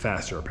cures it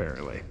faster,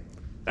 apparently.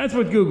 That's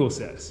what Google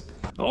says.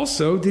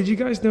 Also, did you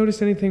guys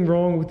notice anything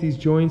wrong with these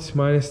joints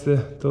minus the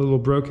little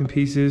broken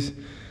pieces?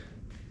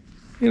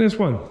 And this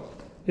one,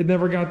 it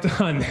never got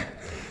done.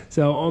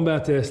 So I'm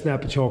about to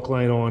snap a chalk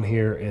line on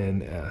here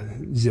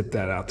and zip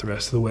that out the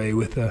rest of the way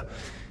with a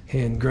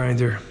hand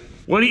grinder.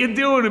 What are you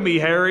doing to me,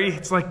 Harry?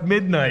 It's like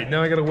midnight.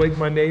 Now I gotta wake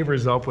my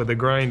neighbors up with a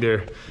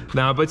grinder.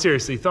 Nah, but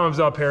seriously, thumbs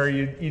up,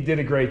 Harry. You did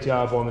a great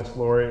job on this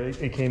floor.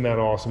 It came out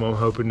awesome. I'm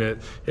hoping that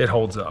it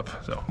holds up.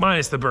 So,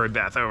 minus the bird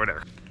bath over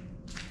there.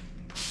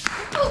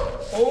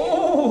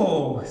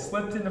 Oh,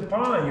 slipped in the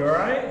pond. You all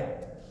right?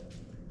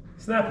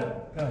 Snap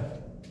it. Go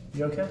ahead.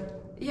 You okay?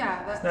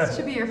 Yeah, Snap that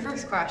should it. be your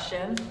first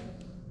question.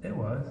 It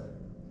was.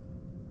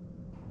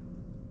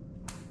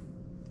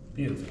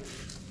 Beautiful.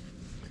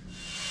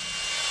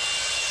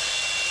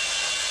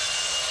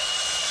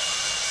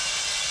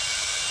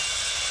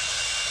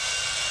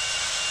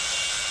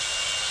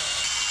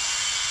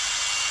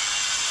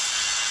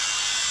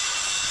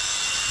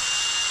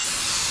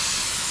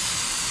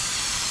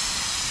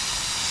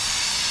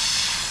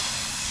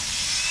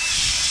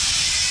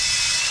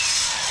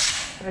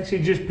 I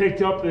actually just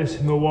picked up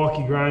this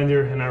Milwaukee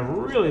grinder and I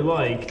really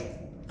like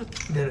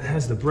that it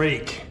has the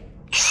brake.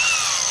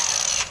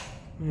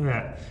 Look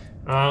at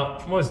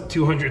that. Was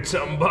 200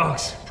 something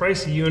bucks.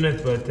 Pricey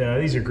unit, but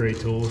these are great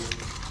tools.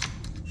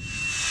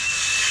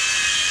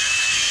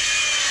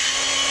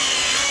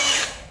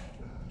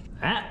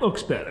 That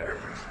looks better.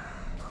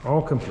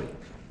 All complete.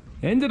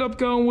 Ended up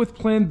going with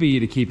plan B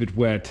to keep it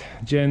wet.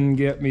 Jen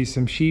got me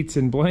some sheets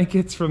and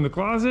blankets from the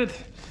closet.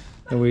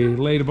 And we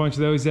laid a bunch of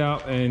those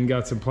out and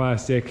got some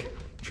plastic,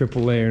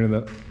 triple layering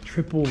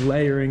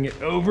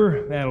it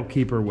over. That'll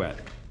keep her wet.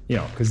 You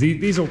know, because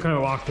these will kind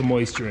of lock the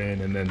moisture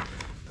in and then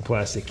the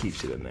plastic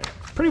keeps it in there.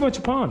 Pretty much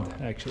a pond,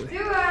 actually. Do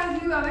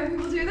other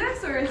people do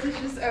this, or is this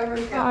just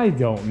overkill? I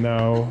don't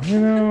know, you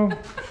know,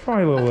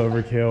 probably a little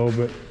overkill,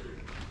 but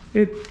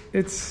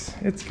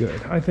it's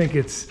good. I think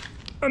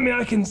I mean,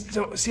 I can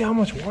see how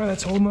much water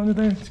that's holding under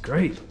there. It's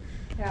great.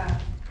 Yeah.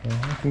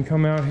 I can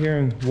come out here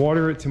and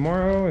water it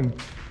tomorrow and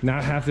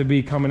not have to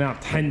be coming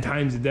out 10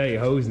 times a day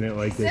hosing it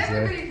like this.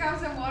 Everybody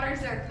comes and waters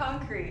their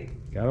concrete.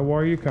 Gotta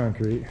water your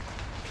concrete.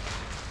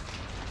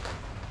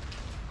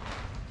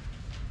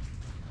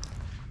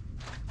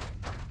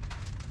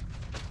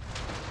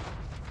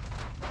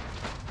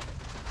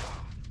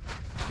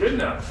 Good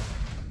enough.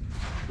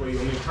 What, you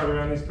want me to cut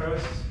around these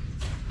posts?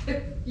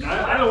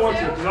 I don't want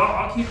to, because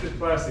I'll keep the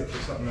plastic for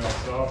something else,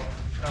 so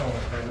I don't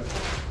want to cut it.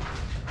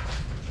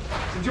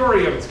 The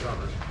majority of it's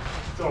covered.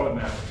 That's all that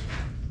matters.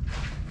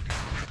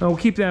 We'll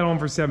keep that on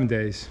for 7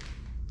 days.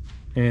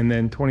 And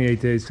then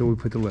 28 days till we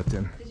put the lift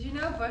in. Did you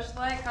know Bush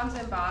Light comes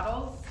in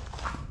bottles?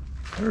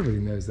 Everybody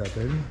knows that,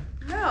 baby.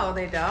 No,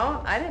 they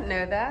don't. I didn't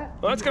know that.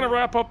 Well, that's gonna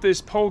wrap up this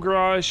pole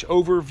garage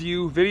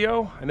overview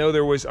video. I know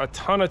there was a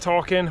ton of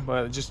talking,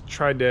 but I just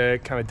tried to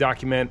kind of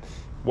document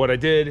what I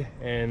did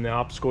and the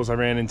obstacles I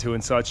ran into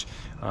and such.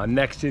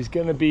 Next is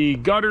gonna be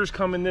gutters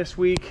coming this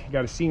week.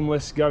 Got a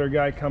seamless gutter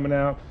guy coming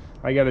out.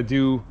 I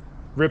gotta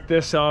rip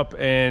this up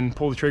and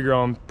pull the trigger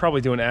on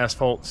probably doing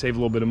asphalt, save a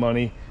little bit of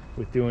money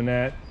with doing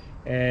that.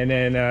 And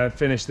then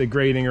finish the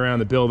grading around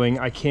the building.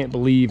 I can't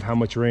believe how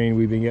much rain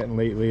we've been getting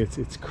lately.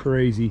 It's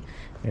crazy.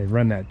 And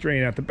run that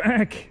drain out the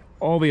back,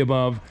 all the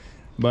above.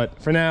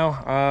 But for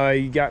now,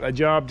 I got a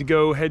job to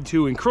go head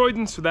to in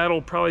Croydon, so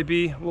that'll probably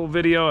be a little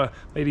video.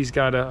 Lady's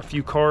got a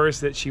few cars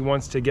that she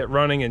wants to get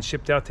running and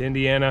shipped out to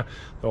Indiana.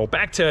 So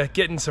back to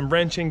getting some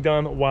wrenching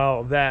done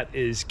while that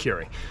is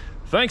curing.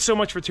 Thanks so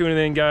much for tuning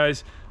in,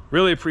 guys.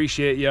 Really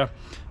appreciate you.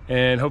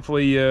 And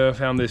hopefully you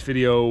found this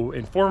video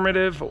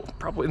informative,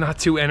 probably not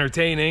too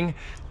entertaining,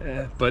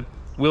 but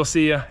we'll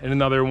see you in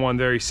another one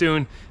very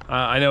soon.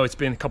 I know it's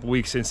been a couple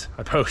weeks since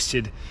I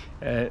posted,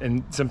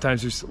 and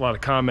sometimes there's a lot of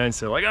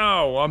comments. They're like,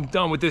 oh, I'm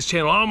done with this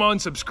channel. I'm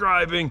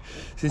unsubscribing.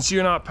 Since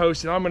you're not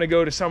posting, I'm gonna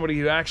go to somebody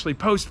who actually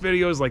posts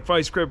videos like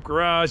Vice Grip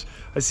Garage.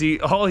 I see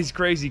all these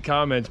crazy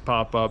comments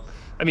pop up.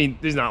 I mean,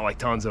 there's not like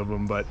tons of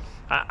them, but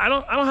I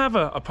don't have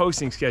a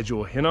posting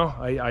schedule, you know?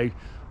 I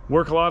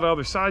work a lot of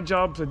other side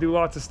jobs. I do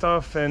lots of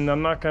stuff, and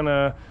I'm not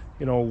gonna,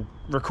 you know,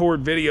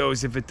 record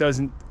videos if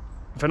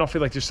I don't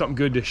feel like there's something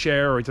good to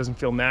share, or it doesn't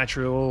feel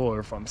natural, or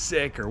if I'm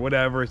sick or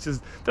whatever. It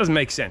just doesn't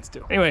make sense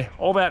to. Anyway,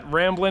 all that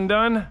rambling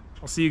done.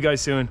 I'll see you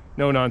guys soon.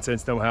 No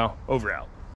nonsense, no how. Over out.